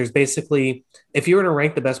weeks that there's basically, if you were to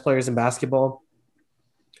rank the best players in basketball,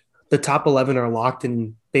 the top 11 are locked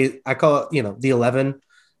in. I call it, the 11.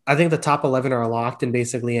 I think the top 11 are locked in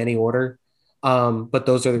basically any order. But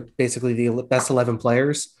those are basically the best 11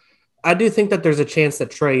 players. I do think that there's a chance that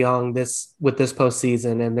Trae Young with this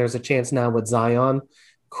postseason, and there's a chance now with Zion,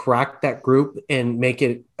 crack that group and make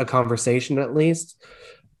it a conversation at least.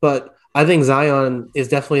 But I think Zion is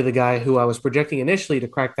definitely the guy who I was projecting initially to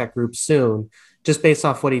crack that group soon, just based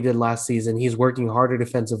off what he did last season. He's working harder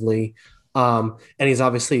defensively, and he's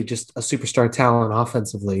obviously just a superstar talent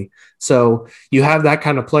offensively. So you have that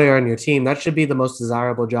kind of player on your team. That should be the most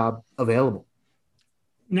desirable job available.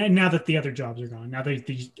 Now that the other jobs are gone, now that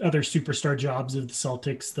the other superstar jobs of the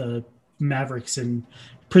Celtics, the Mavericks, and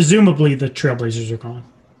presumably the Trailblazers are gone.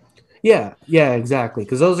 Yeah, exactly.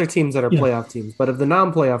 Because those are teams that are playoff teams. But of the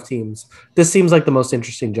non-playoff teams, this seems like the most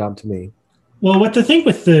interesting job to me. Well, what the thing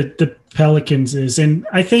with the Pelicans is, and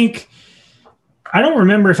I don't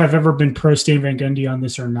remember if I've ever been pro Stan Van Gundy on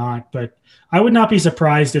this or not, but I would not be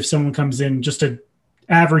surprised if someone comes in, just an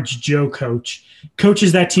average Joe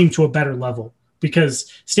coaches that team to a better level.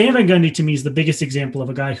 Because Stan Van Gundy, to me, is the biggest example of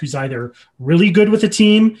a guy who's either really good with a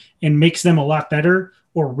team and makes them a lot better,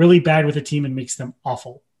 or really bad with a team and makes them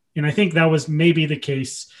awful. And I think that was maybe the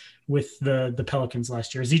case with the Pelicans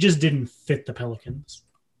last year, is he just didn't fit the Pelicans.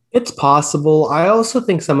 It's possible. I also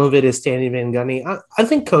think some of it is Stan Van Gundy. I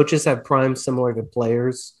think coaches have primes similar to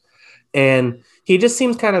players, and he just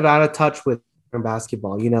seems kind of out of touch with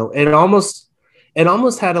basketball. It almost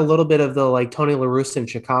had a little bit of the like Tony La Russa in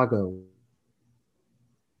Chicago.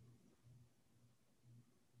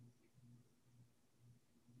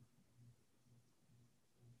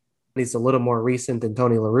 He's a little more recent than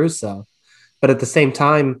Tony La Russa, but at the same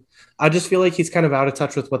time, I just feel like he's kind of out of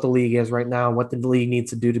touch with what the league is right now, what the league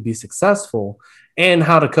needs to do to be successful, and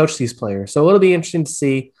how to coach these players. So it'll be interesting to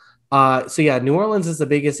see. New Orleans is the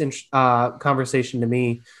biggest conversation to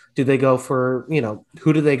me. Do they go for,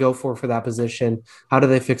 who do they go for that position? How do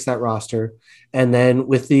they fix that roster? And then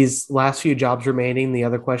with these last few jobs remaining, the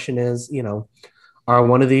other question is, are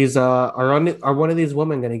one of these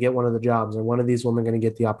women going to get one of the jobs? Are one of these women going to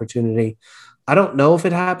get the opportunity? I don't know if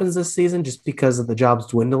it happens this season, just because of the jobs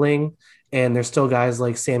dwindling, and there's still guys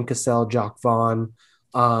like Sam Cassell, Jacque Vaughn,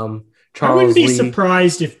 Charles I wouldn't be Lee.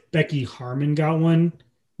 surprised if Becky Harmon got one,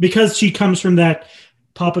 because she comes from that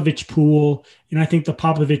Popovich pool, and I think the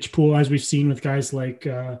Popovich pool, as we've seen with guys like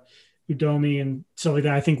Udomi and stuff like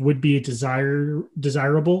that, I think would be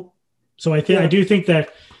desirable. So I do think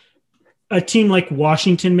that a team like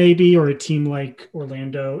Washington, maybe, or a team like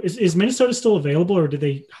Orlando. Is Minnesota still available, or did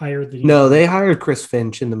they hire the? No, they hired Chris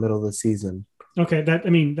Finch in the middle of the season. Okay,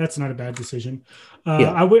 that's not a bad decision.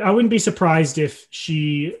 I wouldn't be surprised if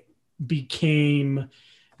she became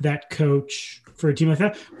that coach for a team like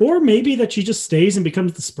that, or maybe that she just stays and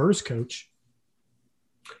becomes the Spurs coach.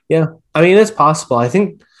 Yeah, I mean, it's possible. I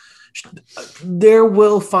think there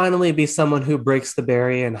will finally be someone who breaks the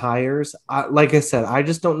barrier and hires. Like I said, I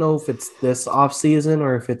just don't know if it's this offseason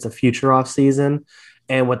or if it's a future offseason.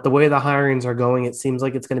 And with the way the hirings are going, it seems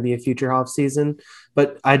like it's going to be a future offseason.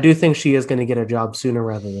 But I do think she is going to get a job sooner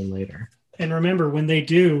rather than later. And remember, when they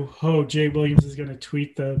do, Jay Williams is going to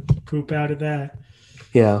tweet the poop out of that.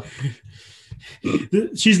 Yeah.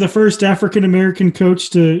 She's the first African-American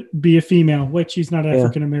coach to be a female. Wait, she's not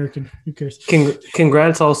African-American. Who cares?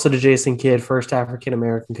 Congrats also to Jason Kidd, first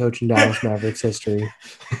African-American coach in Dallas Mavericks history.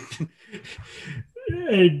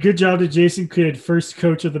 Hey, good job to Jason Kidd, first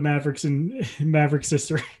coach of the Mavericks in Mavericks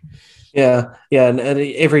history. Yeah, and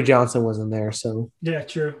Avery Johnson wasn't there, so. Yeah,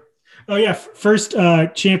 true. Oh, yeah, first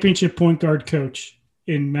championship point guard coach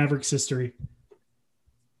in Mavericks history.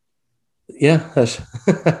 Yeah.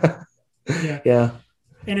 Yeah.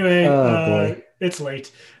 Anyway, it's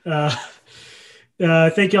late.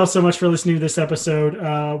 Thank you all so much for listening to this episode.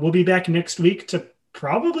 We'll be back next week to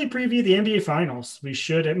probably preview the NBA Finals. We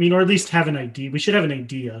should, or at least have an idea. We should have an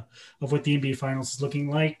idea of what the NBA Finals is looking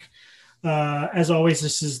like. As always,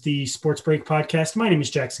 this is the Sports Break Podcast. My name is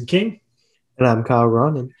Jackson King. And I'm Kyle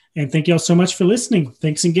Ronan. And thank you all so much for listening.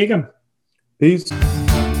 Thanks and gig 'em. Peace.